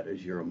 and that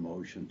is your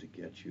emotion, to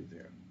get you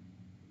there.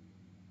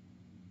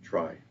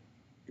 Try.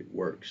 It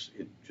works.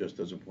 It just,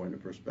 as a point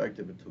of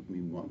perspective, it took me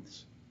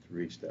months to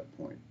reach that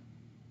point.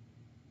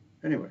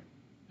 Anyway.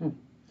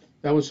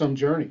 That was some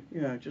journey.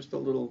 Yeah, just a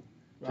little,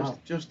 Wow.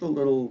 just a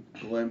little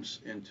glimpse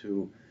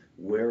into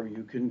where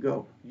you can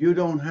go. You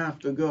don't have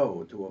to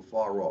go to a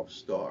far-off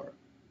star.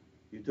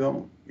 You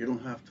don't. You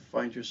don't have to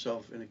find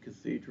yourself in a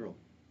cathedral.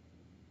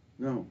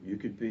 No, you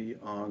could be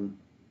on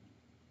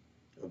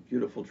a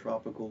beautiful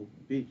tropical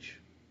beach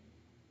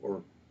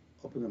or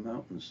up in the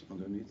mountains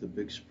underneath a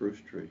big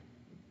spruce tree.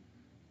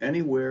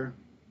 Anywhere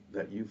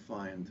that you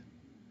find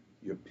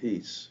your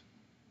peace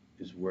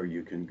is where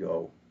you can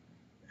go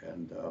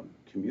and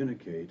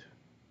communicate,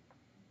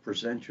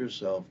 present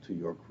yourself to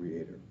your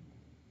creator.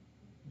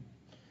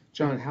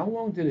 John, how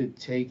long did it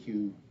take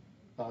you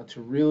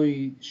to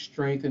really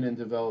strengthen and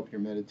develop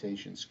your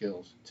meditation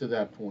skills to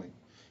that point?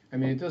 I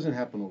mean, it doesn't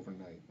happen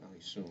overnight, I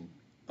assume.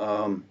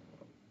 Um,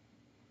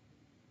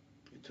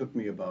 it took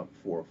me about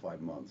 4 or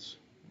 5 months,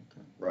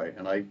 Okay. right?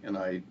 And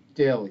I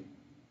Daily,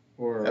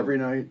 or every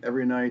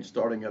night,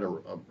 starting at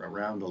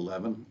around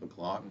 11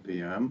 o'clock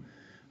p.m.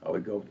 I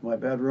would go up to my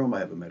bedroom. I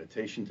have a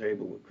meditation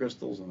table with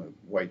crystals and a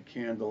white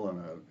candle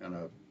and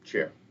a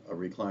chair, a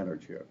recliner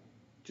chair.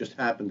 Just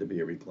happened to be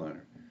a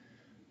recliner,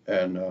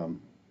 and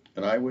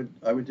I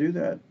would do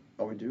that.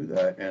 I would do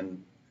that,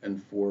 and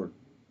for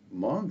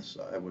months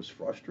I was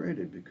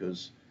frustrated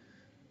because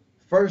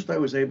first I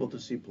was able to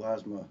see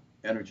plasma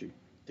energy,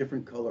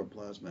 different color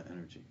plasma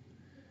energy.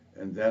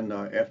 And then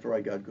after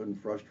I got good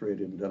and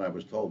frustrated, and then I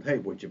was told, hey,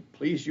 would you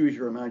please use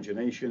your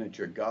imagination? It's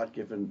your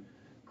God-given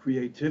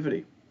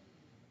creativity.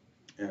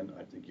 And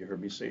I think you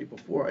heard me say it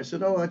before. I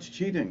said, oh, that's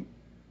cheating.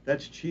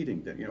 That's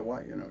cheating. That, you know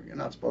why? You're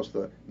not supposed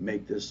to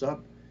make this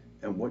up.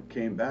 And what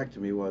came back to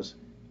me was,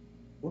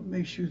 what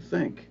makes you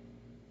think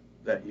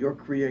that your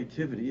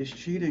creativity is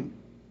cheating?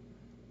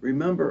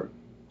 Remember,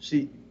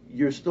 see,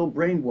 you're still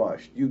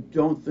brainwashed. You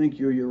don't think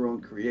you're your own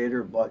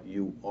creator, but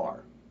you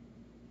are,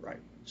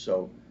 right?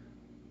 So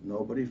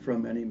nobody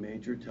from any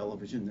major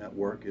television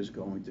network is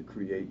going to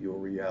create your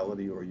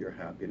reality or your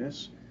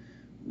happiness.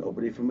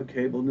 Nobody from a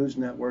cable news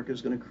network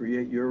is going to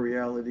create your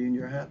reality and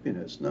your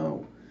happiness.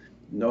 No,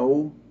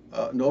 no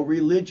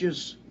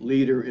religious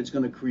leader is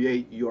going to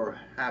create your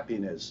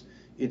happiness.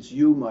 It's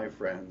you, my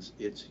friends.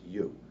 It's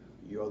you.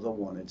 You're the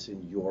one. It's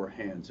in your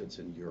hands. It's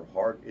in your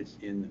heart. It's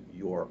in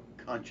your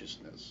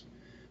consciousness.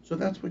 So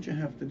that's what you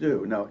have to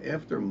do. Now,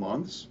 after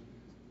months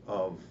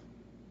of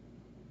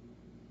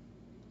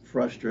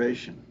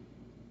frustration,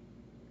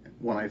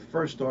 when I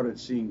first started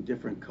seeing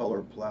different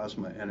color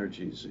plasma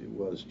energies, it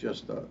was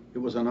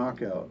a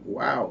knockout.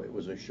 Wow, it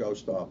was a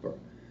showstopper.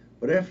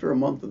 But after a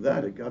month of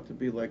that, it got to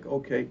be like,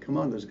 okay, come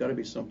on, there's got to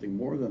be something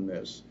more than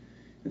this.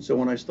 And so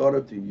when I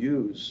started to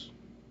use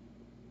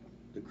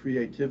the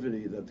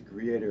creativity that the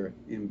Creator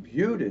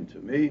imbued into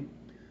me,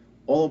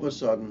 all of a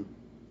sudden,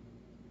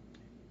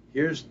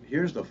 here's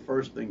the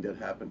first thing that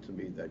happened to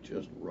me that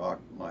just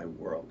rocked my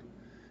world.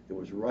 It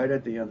was right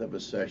at the end of a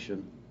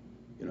session.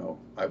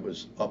 I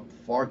was up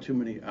far too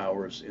many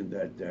hours in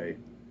that day.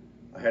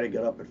 I had to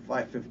get up at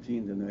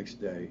 5:15 the next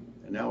day,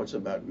 and now it's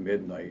about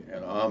midnight,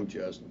 and I'm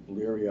just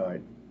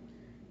bleary-eyed.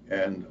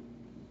 And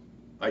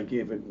I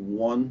gave it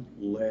one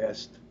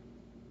last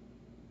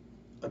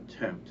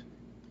attempt,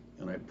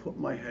 and I put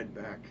my head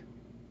back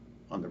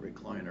on the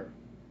recliner,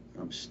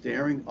 and I'm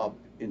staring up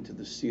into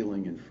the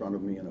ceiling in front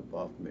of me and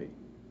above me.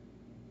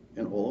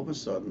 And all of a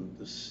sudden,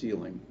 the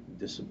ceiling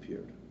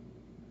disappeared,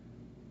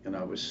 and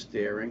I was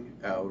staring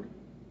out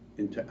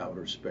into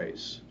outer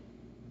space.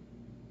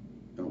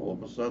 And all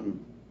of a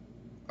sudden,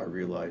 I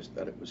realized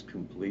that it was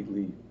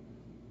completely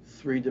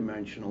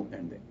three-dimensional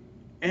and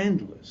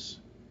endless.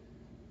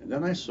 And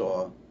then I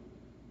saw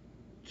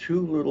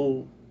two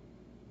little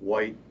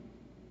white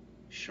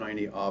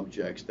shiny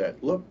objects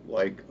that looked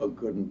like a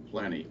good and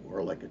plenty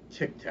or like a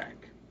tic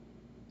tac.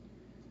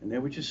 And they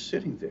were just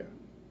sitting there.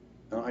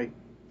 And I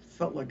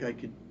felt like I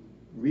could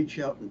reach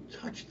out and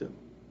touch them.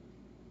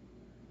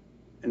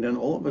 And then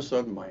all of a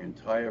sudden, my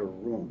entire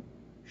room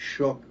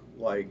shook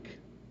like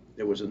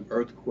there was an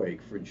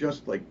earthquake for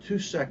just like 2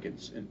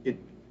 seconds. And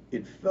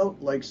it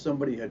felt like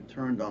somebody had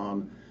turned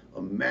on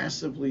a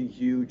massively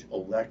huge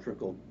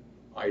electrical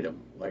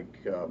item, like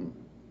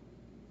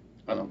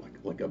I don't know,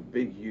 like a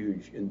big,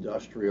 huge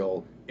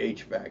industrial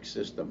HVAC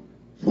system.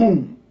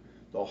 Boom!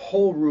 The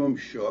whole room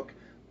shook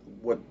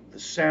with the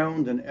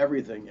sound and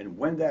everything. And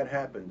when that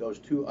happened, those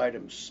two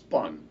items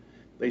spun.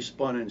 They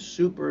spun in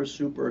super,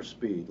 super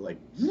speed, like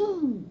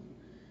zoom.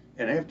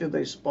 And after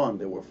they spun,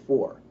 there were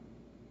four.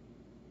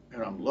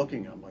 And I'm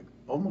looking, I'm like,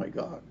 oh my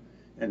God.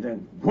 And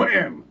then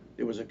wham!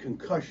 There was a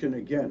concussion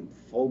again,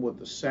 full with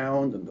the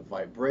sound and the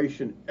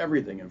vibration,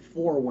 everything. And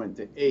four went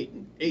to eight,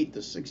 and eight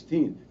to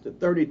 16, to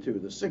 32,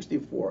 to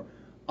 64,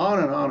 on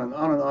and on and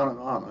on and on and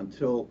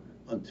on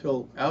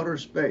until outer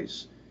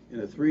space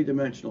in a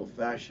three-dimensional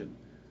fashion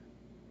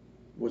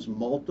was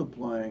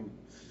multiplying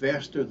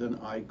faster than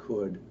I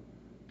could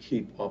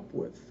keep up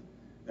with.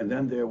 And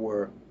then there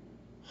were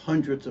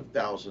hundreds of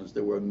thousands,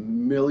 there were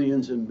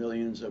millions and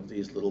millions of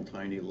these little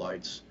tiny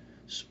lights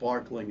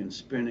sparkling and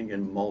spinning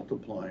and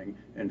multiplying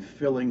and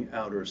filling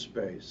outer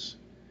space.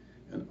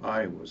 And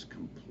I was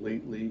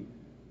completely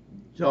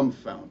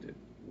dumbfounded.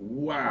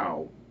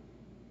 Wow.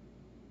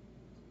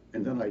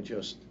 And then I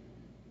just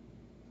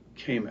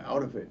came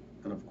out of it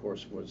and, of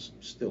course, was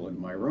still in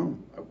my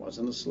room. I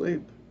wasn't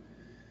asleep.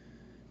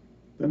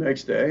 The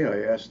next day,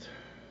 I asked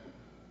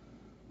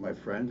my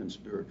friend and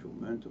spiritual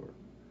mentor,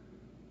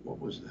 what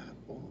was that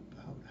all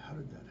about? How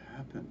did that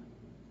happen?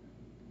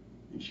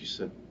 And she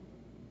said,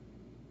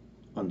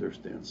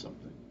 understand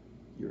something.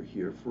 You're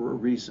here for a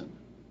reason.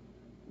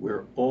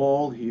 We're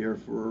all here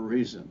for a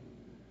reason.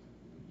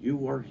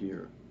 You are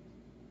here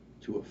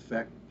to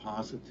affect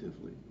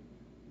positively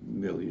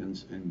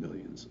millions and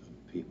millions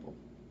of people,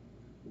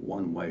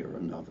 one way or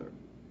another.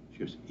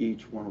 Just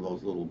each one of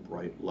those little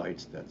bright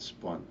lights that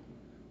spun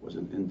was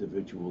an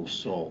individual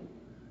soul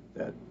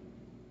that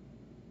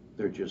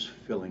they're just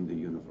filling the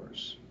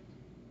universe.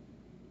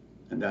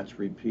 And that's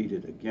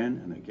repeated again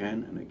and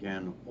again and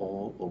again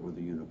all over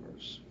the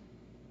universe.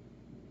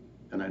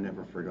 And I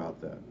never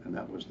forgot that. And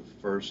that was the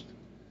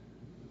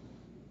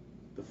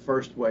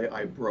first way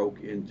I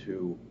broke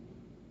into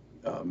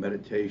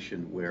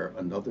meditation, where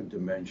another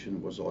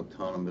dimension was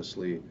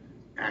autonomously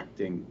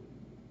acting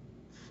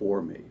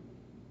for me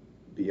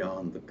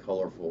beyond the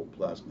colorful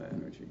plasma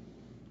energy.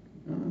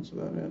 And that's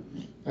about it.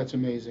 That's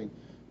amazing.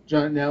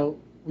 John, now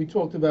you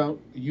talked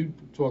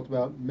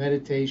about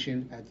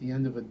meditation at the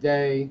end of a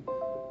day,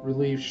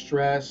 relieve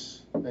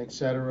stress,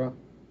 etc.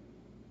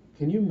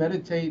 Can you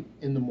meditate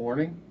in the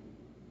morning?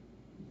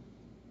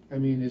 I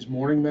mean, is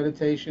morning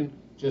meditation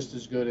just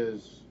as good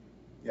as?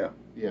 Yeah.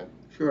 Yeah.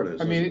 Sure it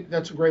is. I mean,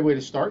 that's a great way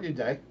to start your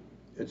day.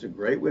 It's a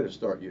great way to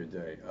start your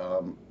day.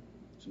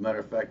 As a matter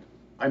of fact,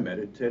 I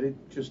meditated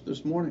just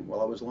this morning while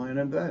I was lying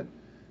in bed.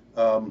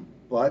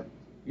 But,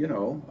 you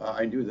know,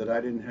 I knew that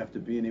I didn't have to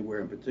be anywhere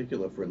in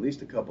particular for at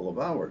least a couple of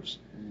hours.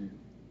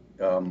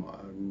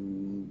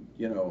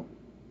 You know,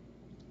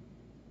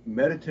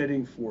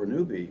 meditating for a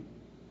newbie,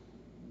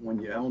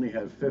 when you only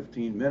have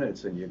 15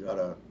 minutes and you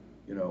gotta,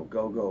 you know,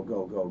 go, go,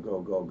 go, go,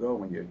 go, go, go,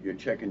 when you're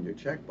checking your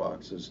check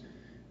boxes,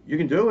 you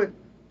can do it.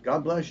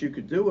 God bless, you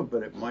could do it,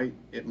 but it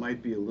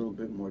might be a little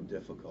bit more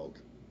difficult.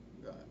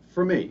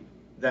 For me,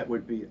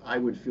 I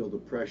would feel the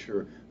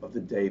pressure of the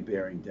day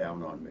bearing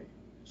down on me.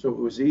 So it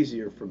was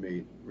easier for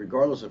me,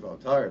 regardless of how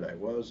tired I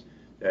was,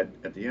 that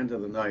at the end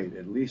of the night,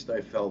 at least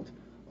I felt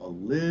a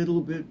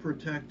little bit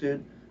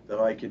protected, that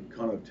I could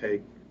kind of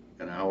take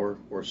an hour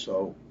or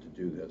so to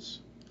do this.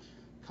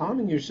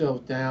 Calming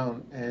yourself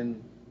down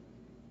and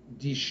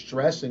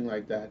de-stressing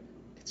like that,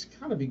 it's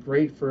gotta be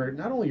great for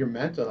not only your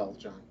mental health,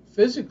 John,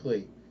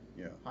 physically.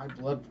 Yeah. High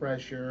blood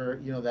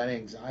pressure, you know, that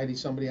anxiety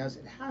somebody has,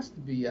 it has to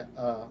be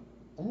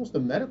almost a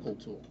medical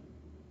tool.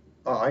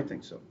 Oh, I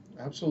think so.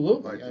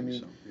 Absolutely. I I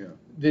mean, think so, yeah.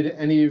 did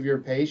any of your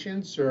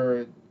patients,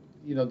 or,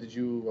 you know, did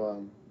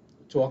you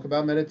talk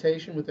about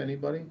meditation with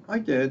anybody? I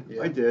did.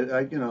 Yeah. I did.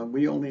 You know,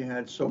 we only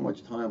had so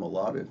much time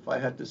allotted. If I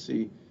had to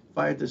see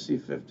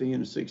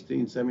 15,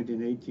 16,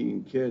 17,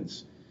 18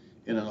 kids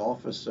in an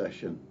office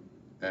session,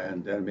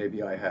 and then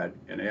maybe I had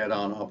an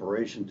add-on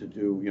operation to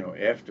do, you know,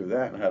 after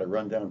that, and had to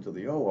run down to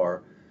the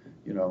OR,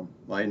 you know,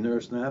 my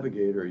nurse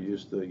navigator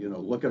used to, you know,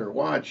 look at her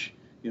watch,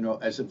 you know,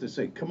 as if to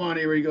say, come on,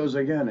 here he goes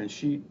again. And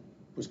she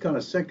was kind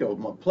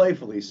of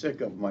playfully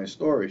sick of my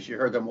stories. She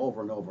heard them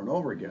over and over and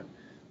over again.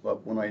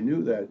 But when I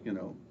knew that, you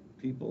know,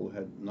 people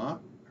had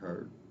not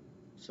heard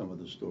some of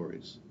the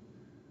stories,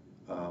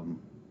 how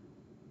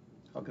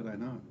could I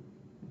not?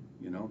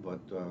 You know,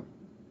 but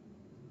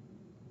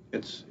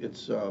it's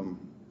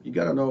you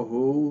got to know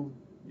who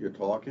you're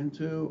talking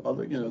to.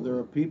 You know, there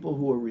are people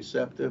who are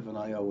receptive, and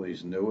I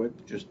always knew it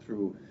just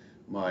through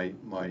my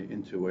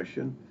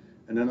intuition,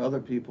 and then other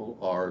people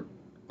are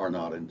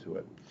not into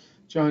it.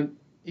 John,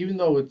 even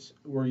though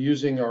we're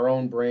using our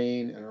own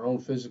brain and our own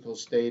physical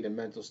state and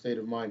mental state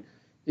of mind,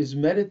 is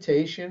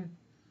meditation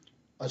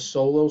a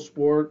solo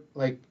sport?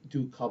 Like,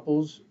 do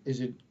couples, is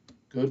it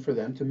good for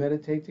them to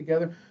meditate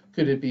together?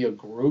 Could it be a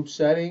group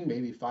setting,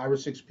 maybe 5 or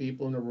 6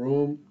 people in a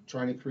room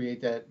trying to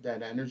create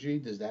that energy?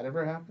 Does that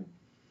ever happen?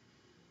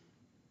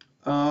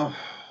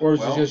 Or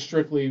is it just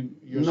strictly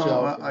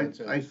yourself? No,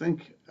 I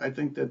think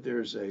that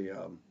there's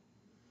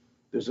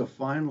a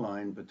fine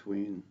line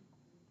between.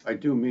 I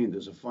do mean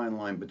there's a fine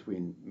line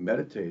between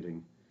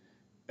meditating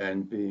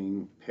and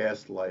being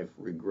past life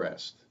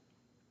regressed.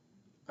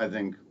 I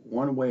think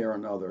one way or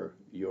another,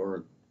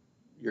 you're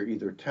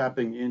either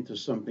tapping into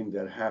something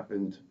that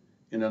happened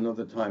in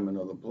another time,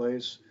 another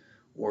place,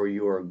 or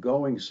you're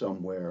going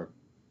somewhere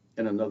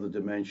in another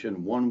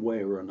dimension, one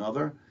way or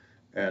another.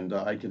 And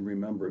I can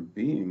remember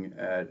being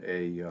at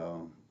a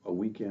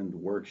weekend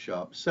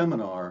workshop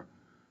seminar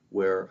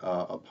where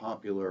a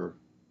popular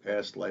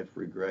past life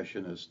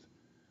regressionist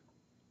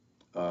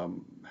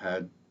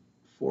had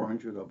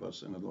 400 of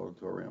us in an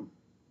auditorium,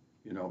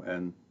 you know,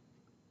 and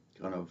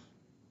kind of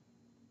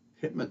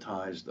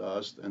hypnotized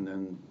us, and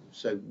then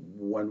said,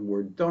 when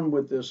we're done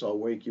with this, I'll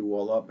wake you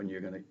all up and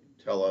you're going to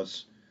tell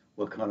us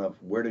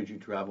where did you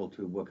travel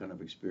to, what kind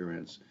of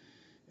experience.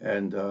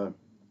 And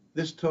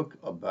this took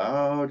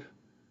about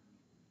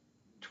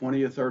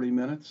 20 or 30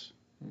 minutes.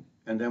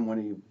 And then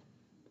when he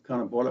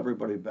kind of brought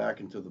everybody back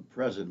into the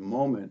present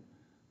moment,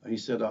 he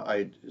said,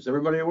 is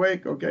everybody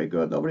awake? Okay,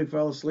 good. Nobody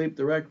fell asleep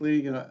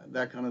directly, you know,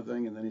 that kind of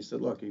thing. And then he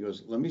said, look, he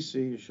goes, let me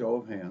see a show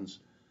of hands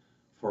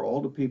for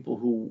all the people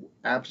who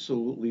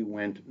absolutely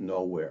went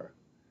nowhere.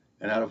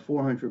 And out of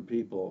 400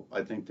 people,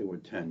 I think there were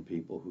 10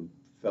 people who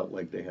felt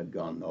like they had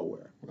gone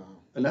nowhere. Wow.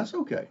 And that's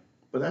okay.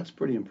 But that's a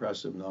pretty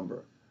impressive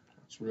number.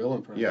 It's real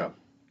impressive. Yeah.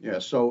 Yeah.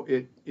 So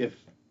if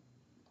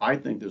I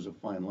think there's a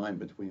fine line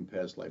between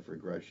past life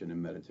regression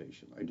and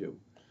meditation. I do.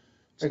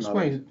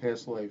 Explain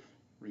past life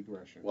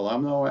regression. Well,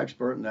 I'm no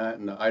expert in that,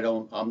 and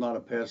I'm not a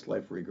past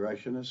life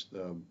regressionist.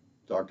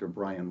 Dr.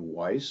 Brian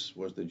Weiss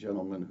was the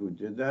gentleman who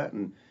did that,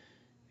 and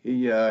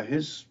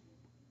his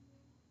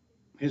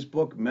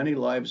book, Many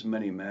Lives,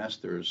 Many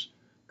Masters,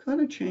 kind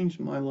of changed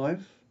my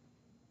life.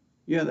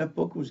 Yeah, that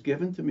book was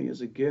given to me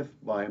as a gift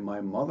by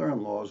my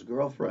mother-in-law's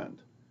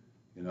girlfriend,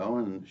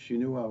 and she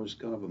knew I was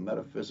kind of a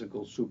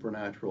metaphysical,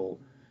 supernatural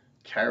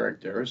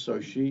character, so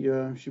she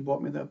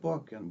bought me that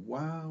book, and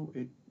wow,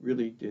 it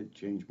really did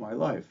change my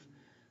life.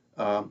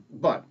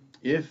 But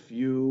if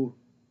you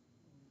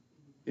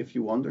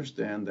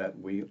understand that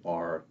we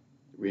are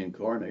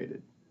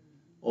reincarnated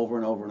over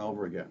and over and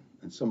over again,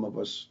 and some of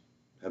us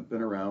have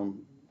been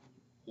around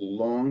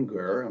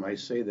longer, and I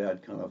say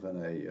that kind of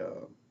in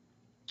a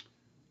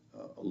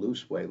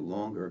loose way,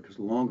 longer, because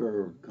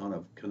longer kind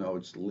of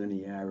connotes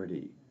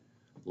linearity,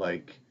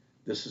 like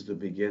this is the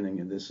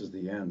beginning and this is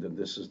the end and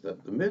this is the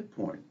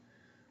midpoint.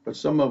 But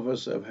some of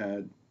us have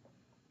had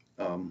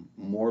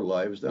more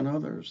lives than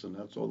others, and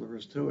that's all there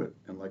is to it.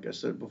 And like I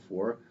said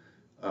before,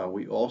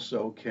 we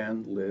also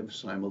can live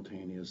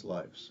simultaneous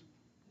lives.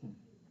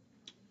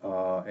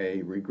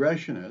 A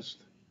regressionist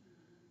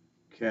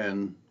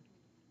can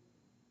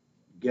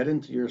get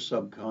into your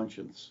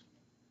subconscious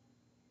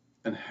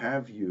and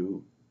have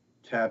you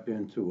tap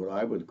into what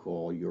I would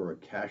call your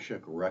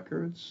Akashic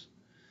records.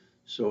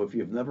 So if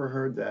you've never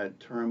heard that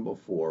term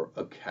before,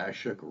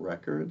 Akashic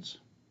records,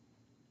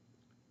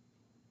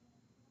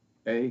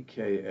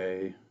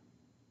 AKASHIC,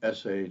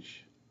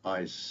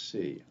 I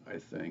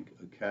think,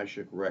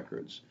 Akashic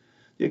records.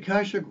 The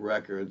Akashic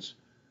records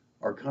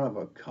are kind of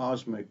a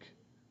cosmic,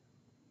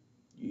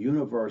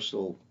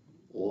 universal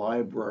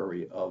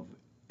library of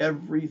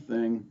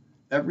everything,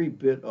 every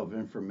bit of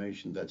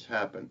information that's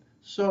happened.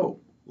 So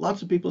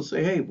lots of people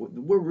say, hey,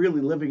 we're really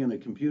living in a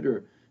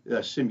computer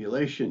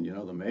simulation,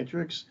 the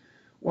Matrix.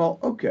 Well,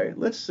 okay,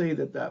 let's say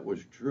that that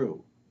was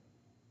true,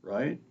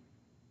 right?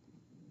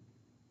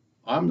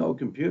 I'm no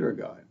computer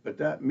guy, but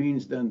that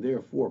means then,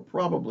 therefore,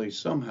 probably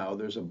somehow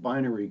there's a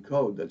binary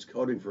code that's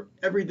coding for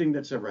everything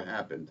that's ever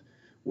happened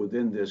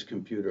within this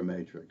computer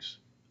matrix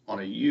on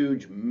a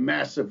huge,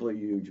 massively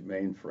huge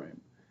mainframe.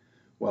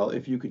 Well,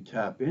 if you could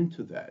tap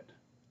into that,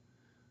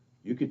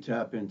 you could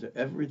tap into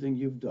everything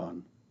you've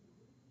done,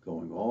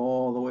 going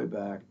all the way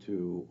back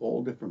to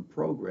all different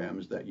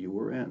programs that you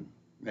were in,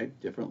 right?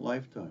 Different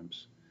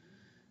lifetimes.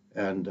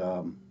 And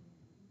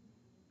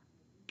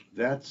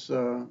that's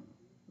uh,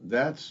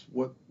 that's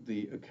what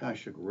the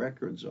Akashic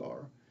records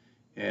are.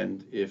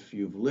 And if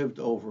you've lived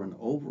over and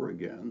over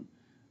again,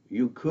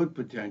 you could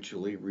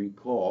potentially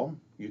recall,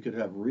 you could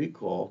have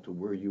recall to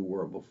where you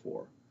were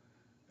before.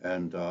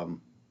 And,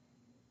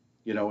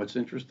 it's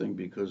interesting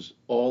because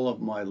all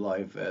of my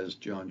life as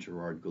John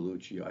Gerard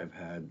Galucci, I've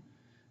had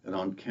an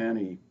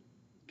uncanny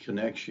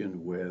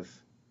connection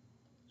with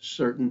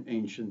certain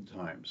ancient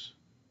times.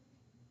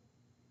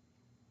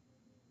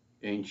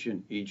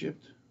 Ancient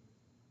Egypt,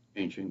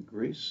 ancient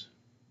Greece.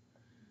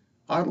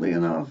 Oddly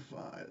enough,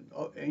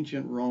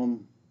 ancient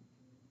Rome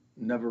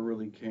never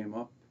really came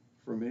up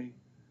for me.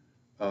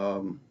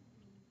 Um,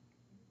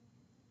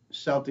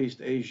 Southeast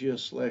Asia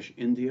slash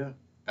India,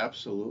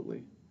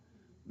 absolutely.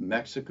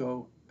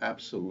 Mexico,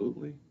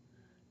 absolutely.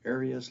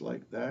 Areas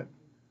like that.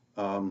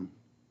 Um,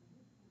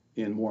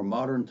 in more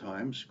modern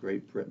times,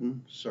 Great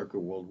Britain, circa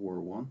World War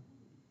One,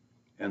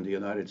 and the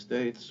United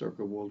States,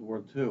 circa World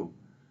War Two.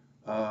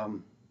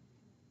 Um,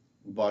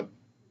 but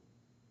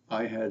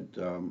I had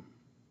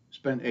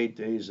spent 8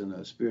 days in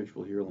a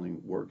spiritual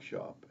healing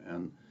workshop,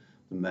 and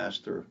the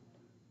master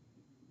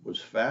was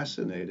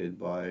fascinated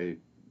by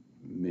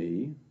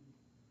me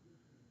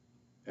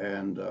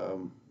and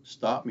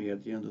stopped me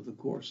at the end of the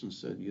course and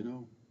said,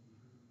 do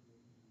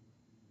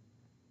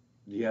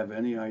you have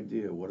any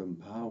idea what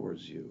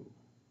empowers you?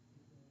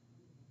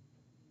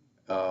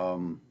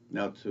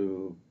 Now,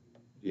 to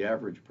the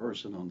average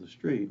person on the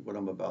street, what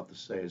I'm about to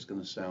say is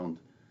going to sound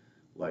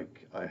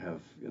like I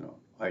have,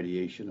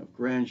 ideation of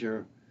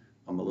grandeur.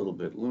 I'm a little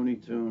bit Looney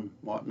Tune,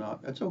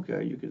 whatnot. That's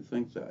okay. You can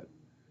think that.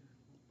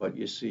 But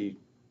you see,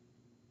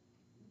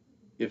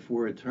 if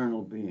we're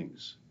eternal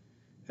beings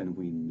and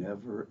we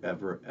never,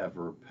 ever,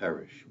 ever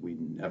perish, we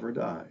never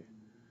die,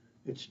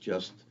 it's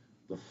just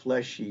the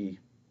fleshy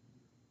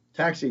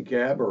taxi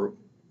cab or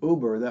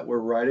Uber that we're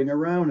riding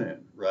around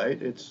in,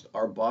 right? It's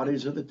our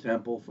bodies are the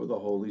temple for the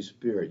Holy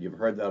Spirit. You've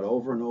heard that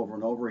over and over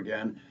and over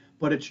again,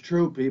 but it's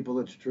true, people,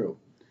 it's true.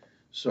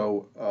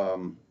 So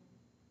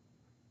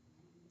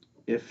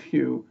if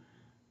you,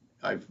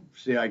 I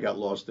got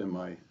lost in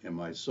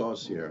my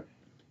sauce here.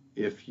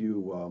 If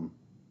you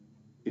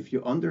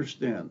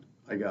understand,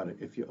 I got it.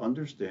 If you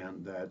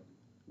understand that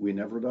we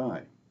never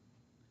die,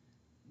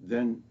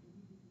 then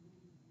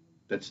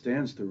that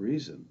stands to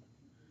reason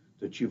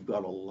that you've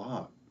got a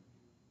lot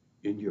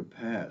in your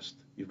past.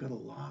 You've got a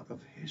lot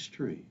of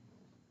history.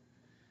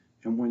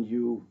 And when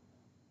you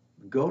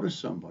go to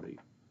somebody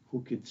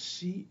who could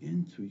see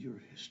into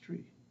your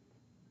history,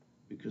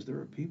 because there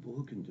are people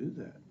who can do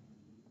that.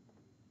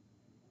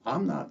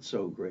 I'm not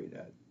so great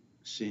at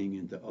seeing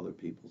into other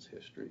people's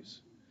histories.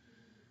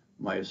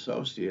 My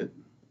associate,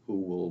 who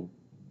will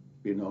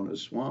be known as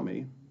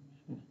Swami,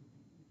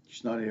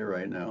 she's not here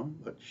right now,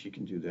 but she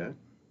can do that.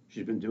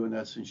 She's been doing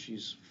that since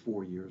she's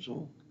 4 years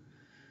old.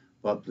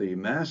 But the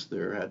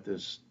master at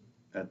this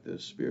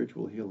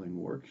spiritual healing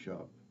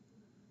workshop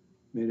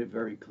made it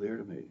very clear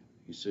to me.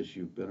 He says,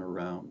 you've been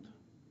around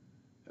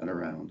and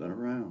around and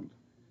around.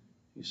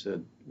 He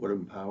said, what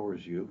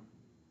empowers you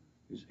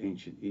is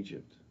ancient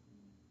Egypt.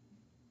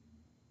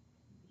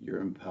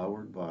 You're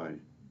empowered by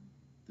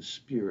the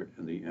spirit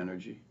and the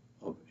energy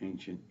of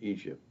ancient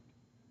Egypt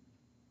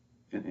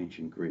and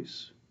ancient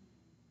Greece.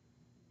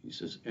 He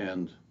says,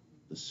 and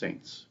the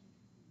saints.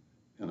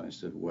 And I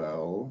said,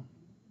 well,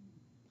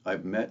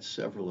 I've met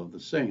several of the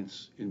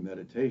saints in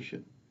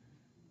meditation.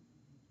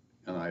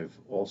 And I've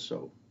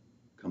also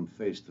come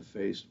face to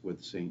face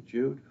with St.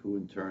 Jude, who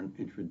in turn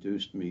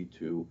introduced me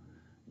to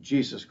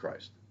Jesus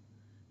Christ.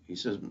 He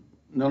says,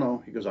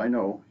 no. He goes, I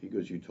know. He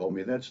goes, you told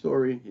me that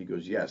story. He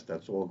goes, yes,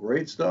 that's all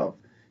great stuff.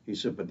 He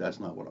said, but that's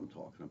not what I'm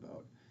talking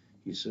about.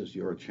 He says,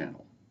 you're a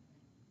channel.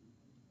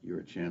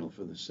 You're a channel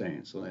for the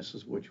saints. And I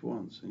says, which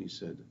ones? And he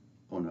said,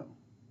 oh no.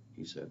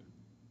 He said,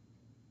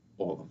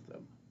 all of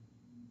them.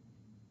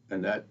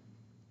 And that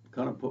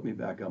kind of put me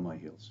back on my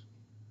heels.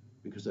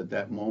 Because at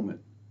that moment,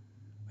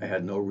 I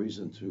had no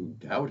reason to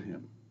doubt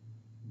him.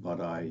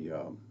 But I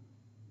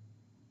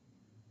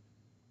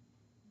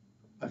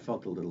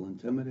felt a little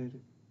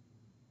intimidated.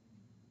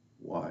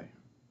 Why?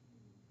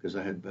 Because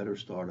I had better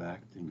start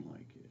acting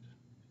like it.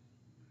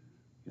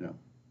 You know,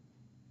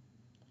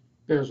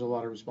 Bears a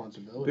lot of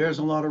responsibility. bears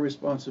a lot of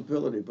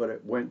responsibility, but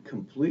it went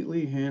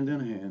completely hand in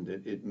hand.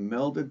 It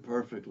melded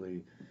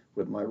perfectly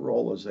with my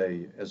role as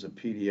a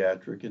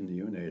pediatric and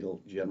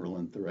neonatal general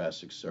and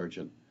thoracic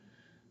surgeon.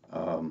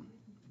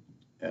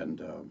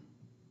 And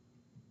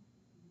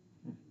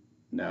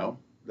now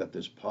that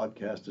this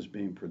podcast is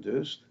being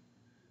produced,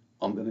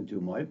 I'm going to do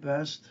my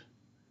best.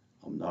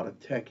 I'm not a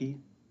techie.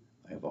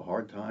 I have a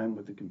hard time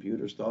with the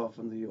computer stuff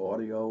and the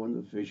audio and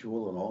the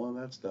visual and all of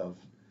that stuff.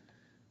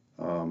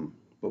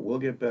 But we'll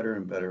get better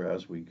and better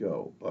as we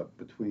go. But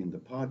between the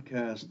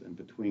podcast and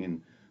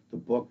between the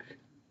book,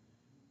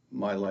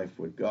 My Life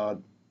with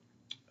God,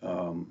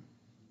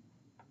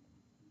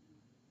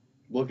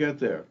 we'll get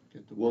there.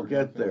 We'll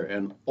get there.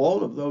 And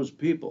all of those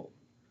people,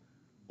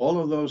 all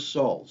of those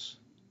souls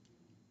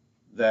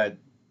that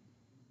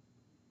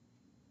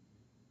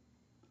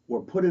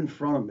were put in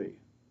front of me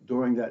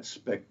during that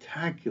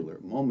spectacular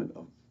moment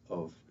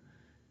of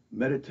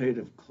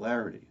meditative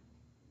clarity,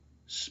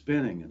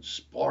 spinning and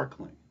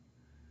sparkling.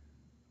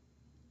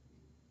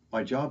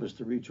 My job is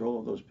to reach all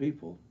of those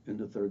people in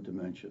the third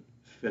dimension,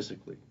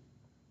 physically.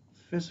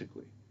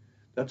 Physically.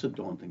 That's a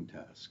daunting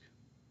task,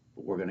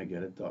 but we're going to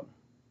get it done.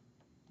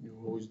 You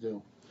always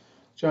do.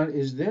 John,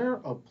 is there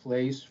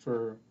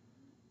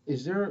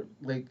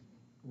like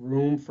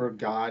room for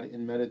God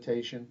in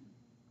meditation?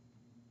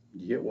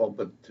 Yeah, well,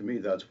 but to me,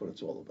 that's what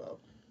it's all about.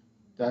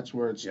 That's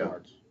where it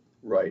starts. Yeah,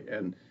 right.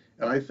 And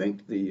I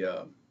think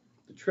the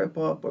trip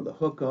up or the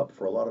hook up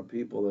for a lot of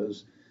people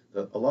is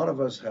that a lot of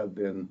us have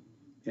been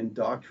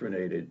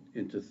indoctrinated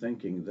into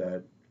thinking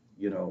that,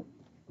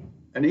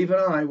 and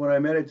even when I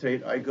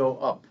meditate, I go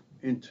up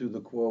into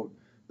the quote,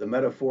 the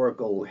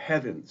metaphorical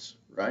heavens,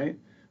 right?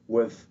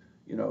 With,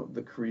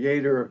 the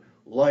creator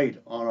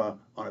light on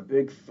a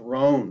big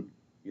throne,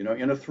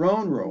 in a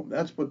throne room.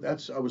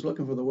 I was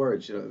looking for the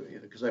words,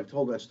 because I've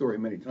told that story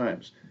many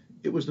times.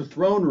 It was the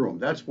throne room.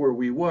 That's where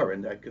we were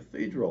in that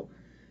cathedral.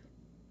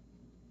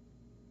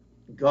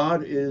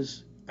 God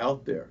is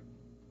out there.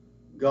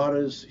 God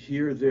is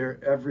here, there,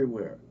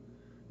 everywhere.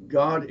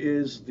 God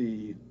is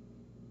the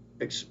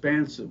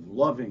expansive,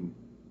 loving,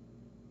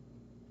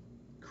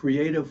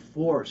 creative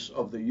force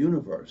of the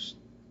universe.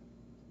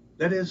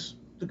 That is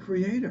the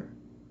creator.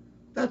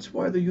 That's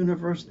why the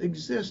universe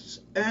exists.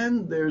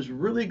 And there's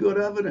really good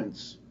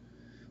evidence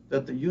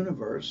that the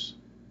universe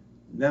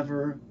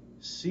never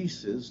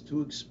ceases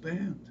to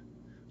expand.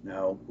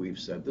 Now, we've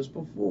said this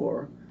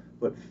before,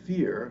 but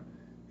fear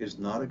is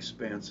not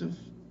expansive.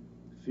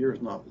 Fear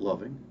is not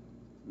loving.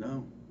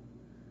 No.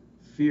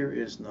 Fear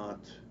is not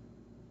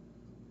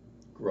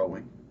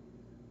growing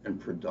and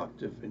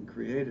productive and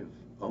creative.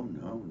 Oh,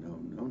 no.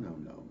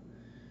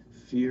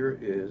 Fear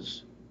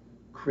is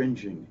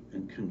cringing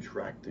and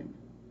contracting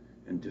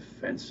and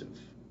defensive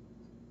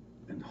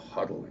and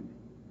huddling.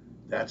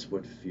 That's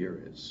what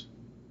fear is.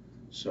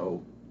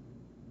 So,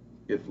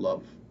 if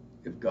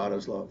God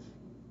is love,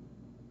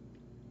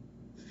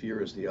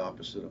 fear is the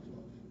opposite of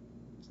love.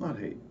 It's not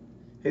hate.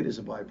 Hate is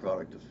a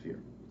byproduct of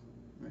fear.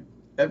 Right?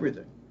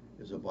 Everything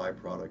is a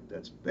byproduct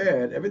that's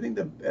bad. Everything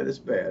that is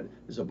bad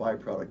is a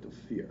byproduct of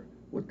fear.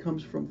 What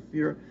comes from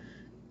fear?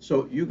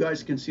 So you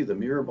guys can see the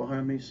mirror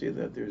behind me. See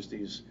that there's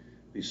these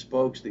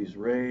spokes, these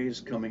rays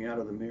coming out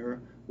of the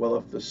mirror. Well,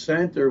 if the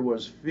center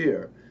was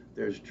fear,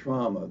 there's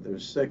trauma,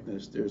 there's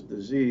sickness, there's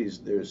disease,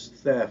 there's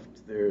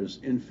theft, there's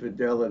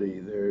infidelity,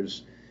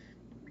 there's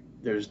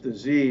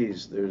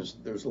disease,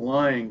 there's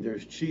lying,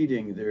 there's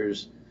cheating,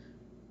 there's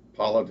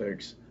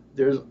politics,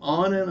 there's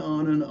on and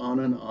on and on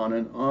and on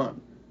and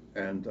on.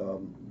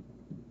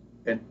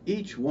 And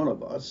each one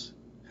of us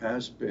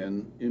has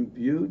been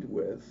imbued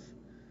with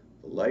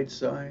the light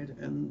side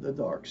and the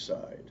dark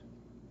side.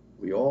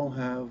 We all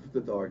have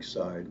the dark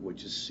side,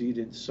 which is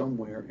seated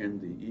somewhere in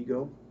the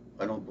ego.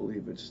 I don't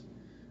believe it's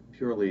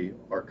purely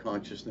our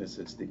consciousness,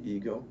 it's the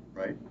ego,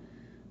 right?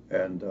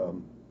 And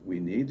we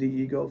need the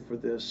ego for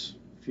this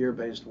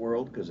fear-based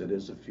world, because it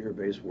is a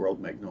fear-based world,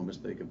 make no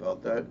mistake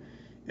about that.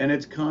 And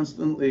it's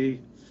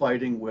constantly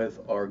fighting with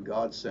our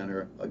God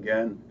center,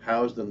 again,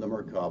 housed in the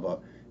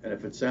Merkaba. And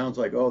if it sounds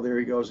like, oh, there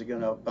he goes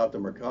again about the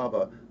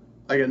Merkaba,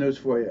 I got news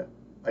for you.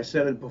 I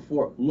said it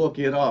before. Look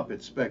it up.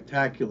 It's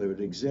spectacular.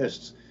 It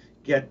exists.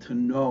 Get to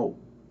know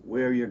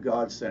where your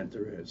God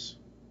center is.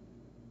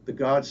 The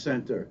God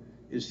center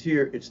is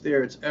here. It's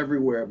there. It's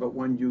everywhere. But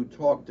when you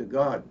talk to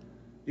God,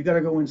 you got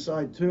to go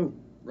inside too,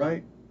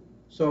 right?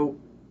 So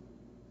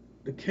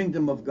the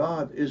kingdom of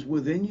God is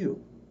within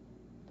you.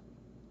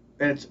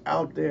 And it's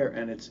out there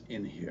and it's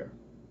in here.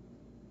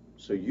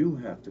 So you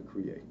have to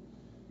create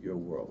your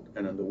world.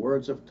 And in the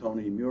words of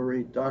Tony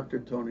Murray, Dr.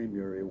 Tony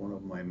Murray, one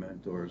of my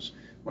mentors,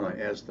 when I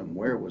asked him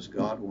where was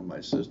God when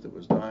my sister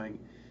was dying,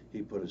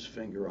 he put his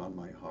finger on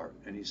my heart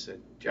and he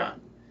said,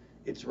 John,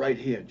 it's right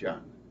here,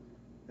 John.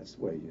 That's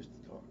the way he used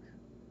to talk.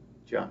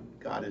 John,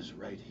 God is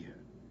right here.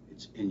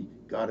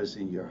 God is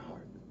in your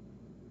heart.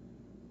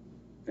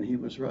 And he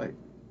was right.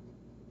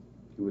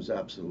 He was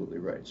absolutely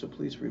right. So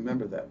please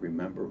remember that.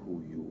 Remember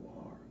who you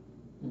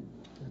are.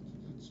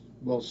 That's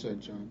well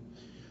said, John.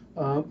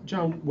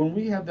 John, when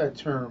we have that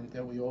term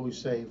that we always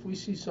say, if we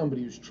see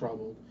somebody who's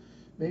troubled,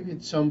 maybe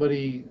it's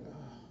somebody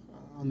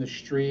on the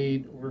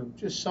street or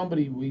just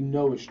somebody we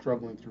know is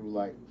struggling through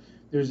life,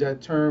 there's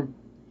that term,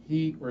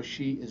 he or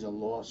she is a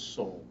lost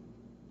soul.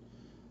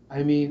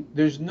 I mean,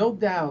 there's no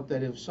doubt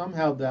that if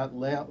somehow that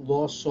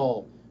lost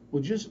soul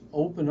would just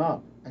open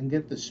up and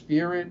get the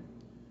spirit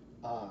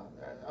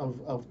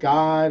of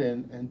God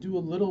and do a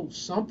little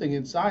something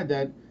inside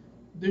that,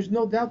 there's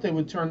no doubt they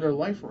would turn their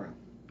life around.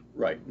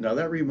 Right. Now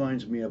that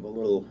reminds me of a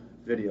little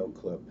video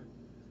clip.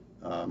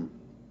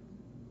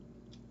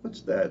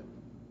 What's that?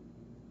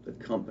 The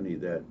company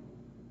that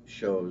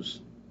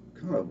shows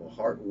kind of a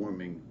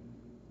heartwarming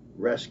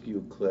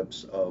rescue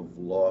clips of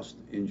lost,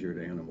 injured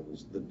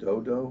animals. The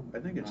dodo? I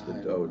think it's the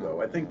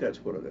dodo. I think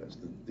that's what it is.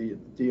 The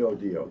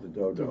D-O-D-O, the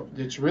dodo.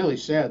 It's really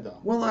sad, though.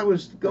 Well, I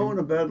was going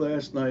to bed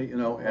last night,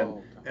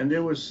 and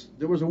there was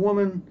a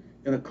woman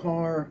in a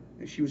car,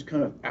 and she was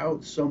kind of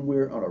out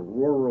somewhere on a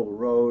rural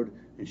road,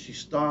 and she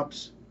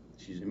stops.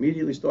 She's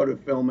immediately started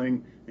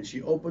filming, and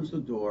she opens the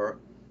door,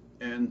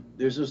 and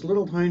there's this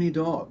little tiny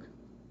dog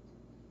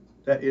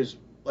that is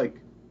like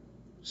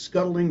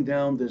scuttling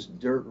down this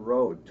dirt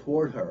road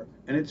toward her,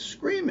 and it's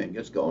screaming.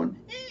 It's going,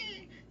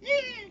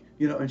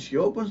 and she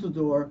opens the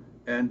door,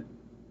 and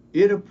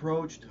it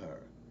approached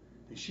her,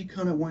 and she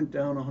kind of went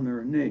down on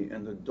her knee,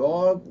 and the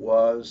dog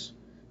was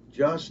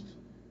just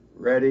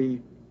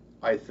ready,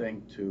 I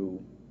think,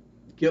 to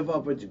give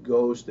up its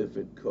ghost if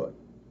it could.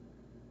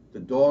 The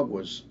dog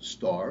was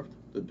starved.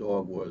 The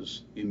dog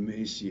was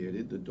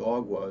emaciated. The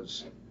dog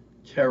was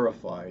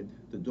terrified.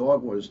 The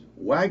dog was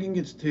wagging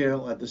its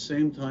tail at the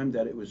same time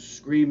that it was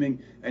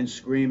screaming and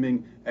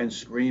screaming and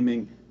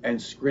screaming and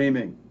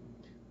screaming.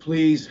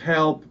 Please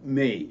help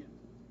me.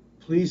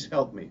 Please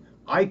help me.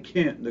 I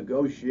can't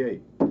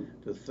negotiate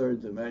the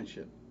third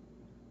dimension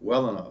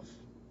well enough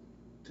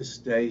to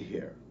stay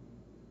here.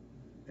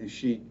 And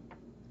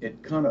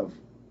it kind of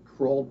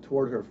crawled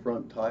toward her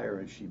front tire,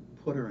 and she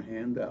put her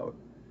hand out,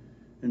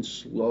 and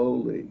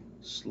slowly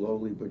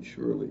but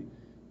surely,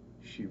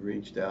 she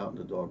reached out, and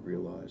the dog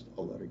realized,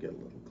 I'll let her get a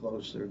little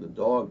closer. The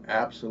dog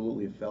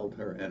absolutely felt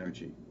her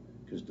energy,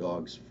 because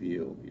dogs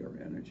feel your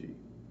energy.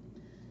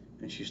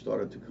 And she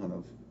started to kind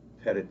of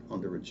pet it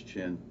under its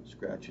chin,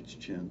 scratch its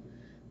chin.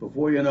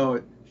 Before you know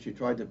it, she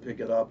tried to pick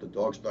it up. The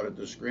dog started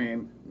to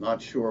scream,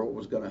 not sure what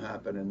was going to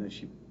happen, and then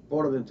she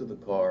brought it into the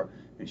car,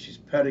 and she's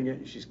petting it,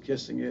 and she's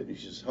kissing it, and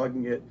she's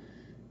hugging it.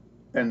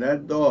 And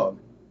that dog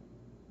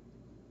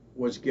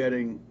was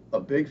getting a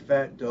big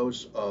fat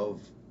dose of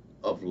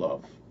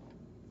love,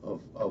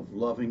 of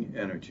loving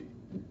energy.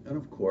 And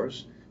of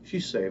course, she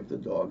saved the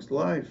dog's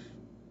life.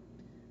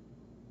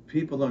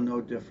 People are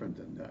no different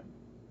than that.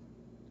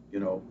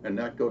 And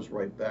that goes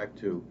right back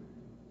to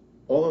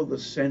all of the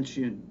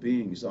sentient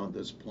beings on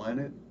this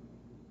planet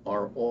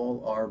are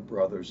all our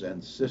brothers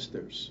and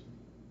sisters.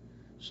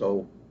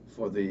 So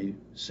for the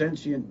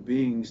sentient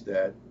beings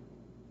that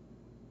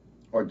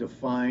are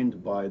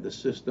defined by the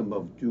system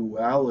of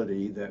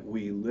duality that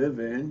we live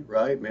in,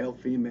 right? Male,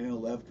 female,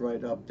 left,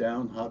 right, up,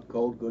 down, hot,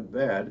 cold, good,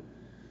 bad.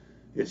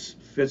 It's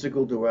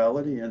physical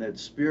duality and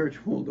it's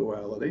spiritual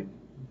duality.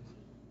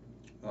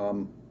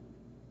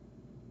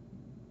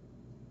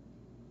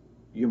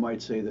 You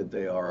might say that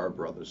they are our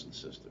brothers and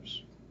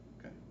sisters.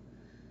 Okay?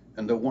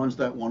 And the ones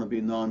that want to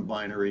be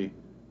non-binary,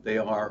 they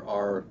are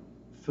our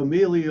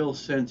familial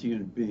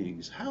sentient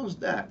beings. How's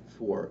that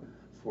for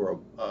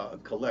a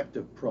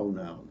collective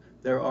pronoun?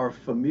 There are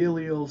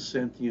familial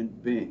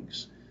sentient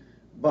beings.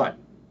 But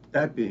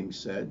that being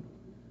said,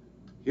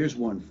 here's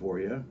one for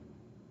you.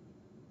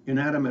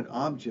 Inanimate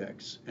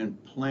objects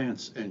and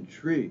plants and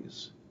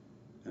trees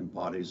and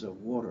bodies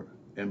of water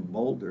and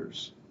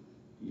boulders,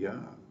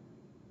 yeah,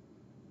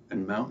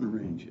 and mountain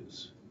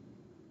ranges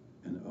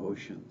and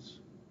oceans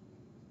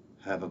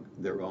have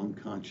their own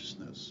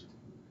consciousness.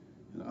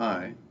 And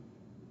I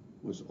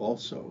was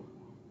also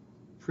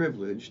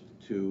privileged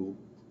to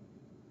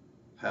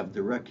have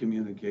direct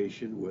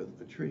communication with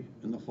a tree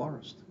in the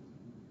forest.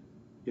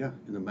 Yeah,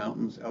 in the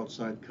mountains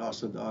outside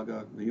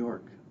Cassadaga, New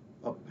York,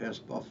 up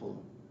past Buffalo.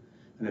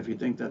 And if you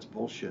think that's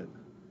bullshit,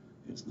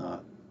 it's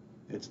not.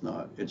 It's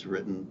not. It's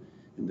written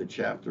in the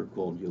chapter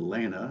called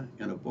Yelena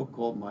in a book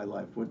called My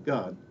Life with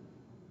God.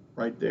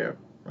 Right there,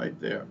 right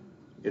there.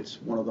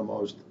 It's one of the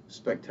most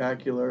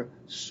spectacular,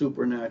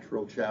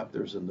 supernatural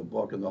chapters in the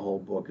book, and the whole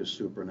book is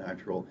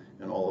supernatural,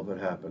 and all of it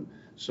happened.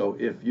 So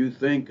if you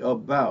think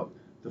about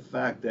the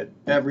fact that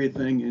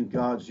everything in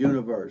God's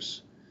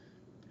universe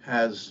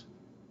has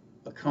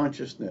a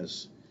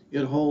consciousness,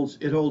 it holds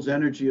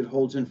energy, it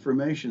holds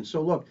information.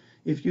 So look,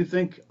 if you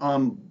think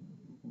I'm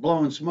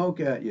blowing smoke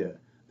at you,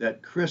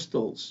 that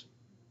crystals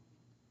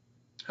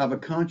have a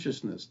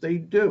consciousness, they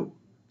do.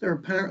 They're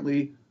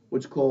apparently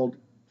what's called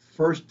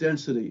first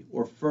density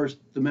or first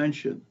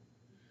dimension.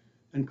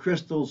 And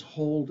crystals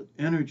hold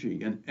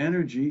energy, and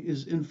energy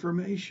is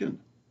information.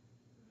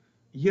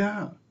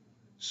 Yeah.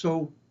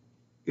 So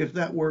if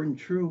that weren't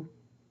true,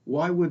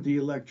 why would the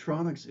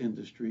electronics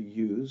industry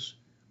use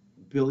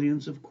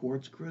billions of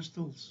quartz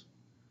crystals?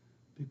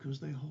 Because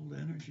they hold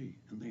energy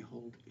and they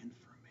hold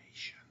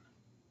information.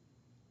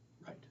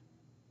 Right.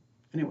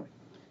 Anyway,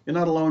 you're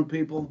not alone,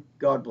 people.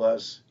 God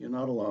bless. You're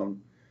not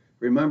alone.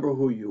 Remember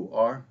who you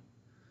are,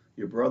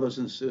 your brothers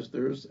and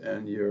sisters,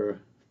 and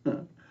your,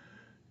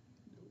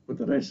 what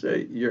did I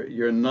say?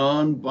 Your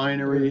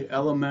non-binary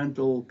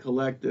elemental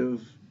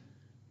collective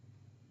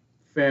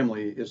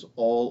family is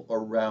all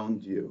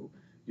around you.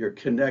 You're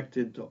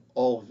connected to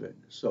all of it.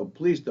 So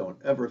please don't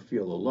ever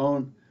feel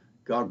alone.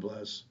 God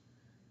bless.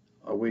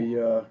 Are we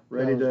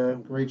ready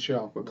to? Great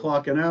show. We're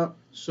clocking out.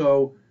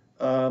 So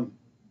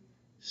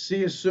see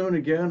you soon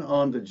again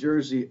on the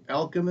Jersey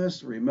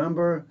Alchemist.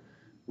 Remember,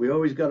 we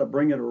always got to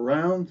bring it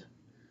around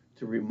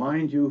to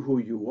remind you who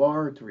you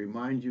are, to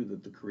remind you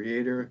that the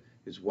Creator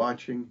is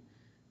watching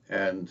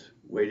and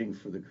waiting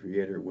for the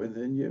Creator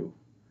within you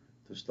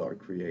to start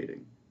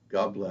creating.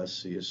 God bless.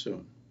 See you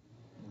soon.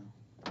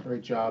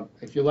 Great job.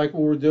 If you like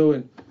what we're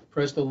doing,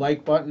 press the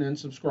like button and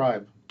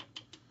subscribe.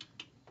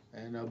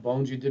 And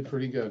Bones, you did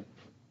pretty good.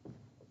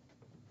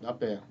 Not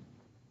bad.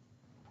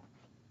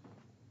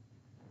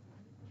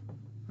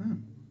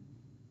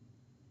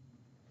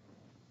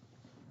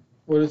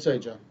 What did it say,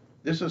 John?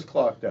 This is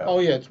clocked out. Oh,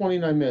 yeah,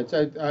 29 minutes.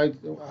 I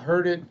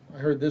heard it. I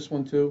heard this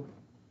one, too.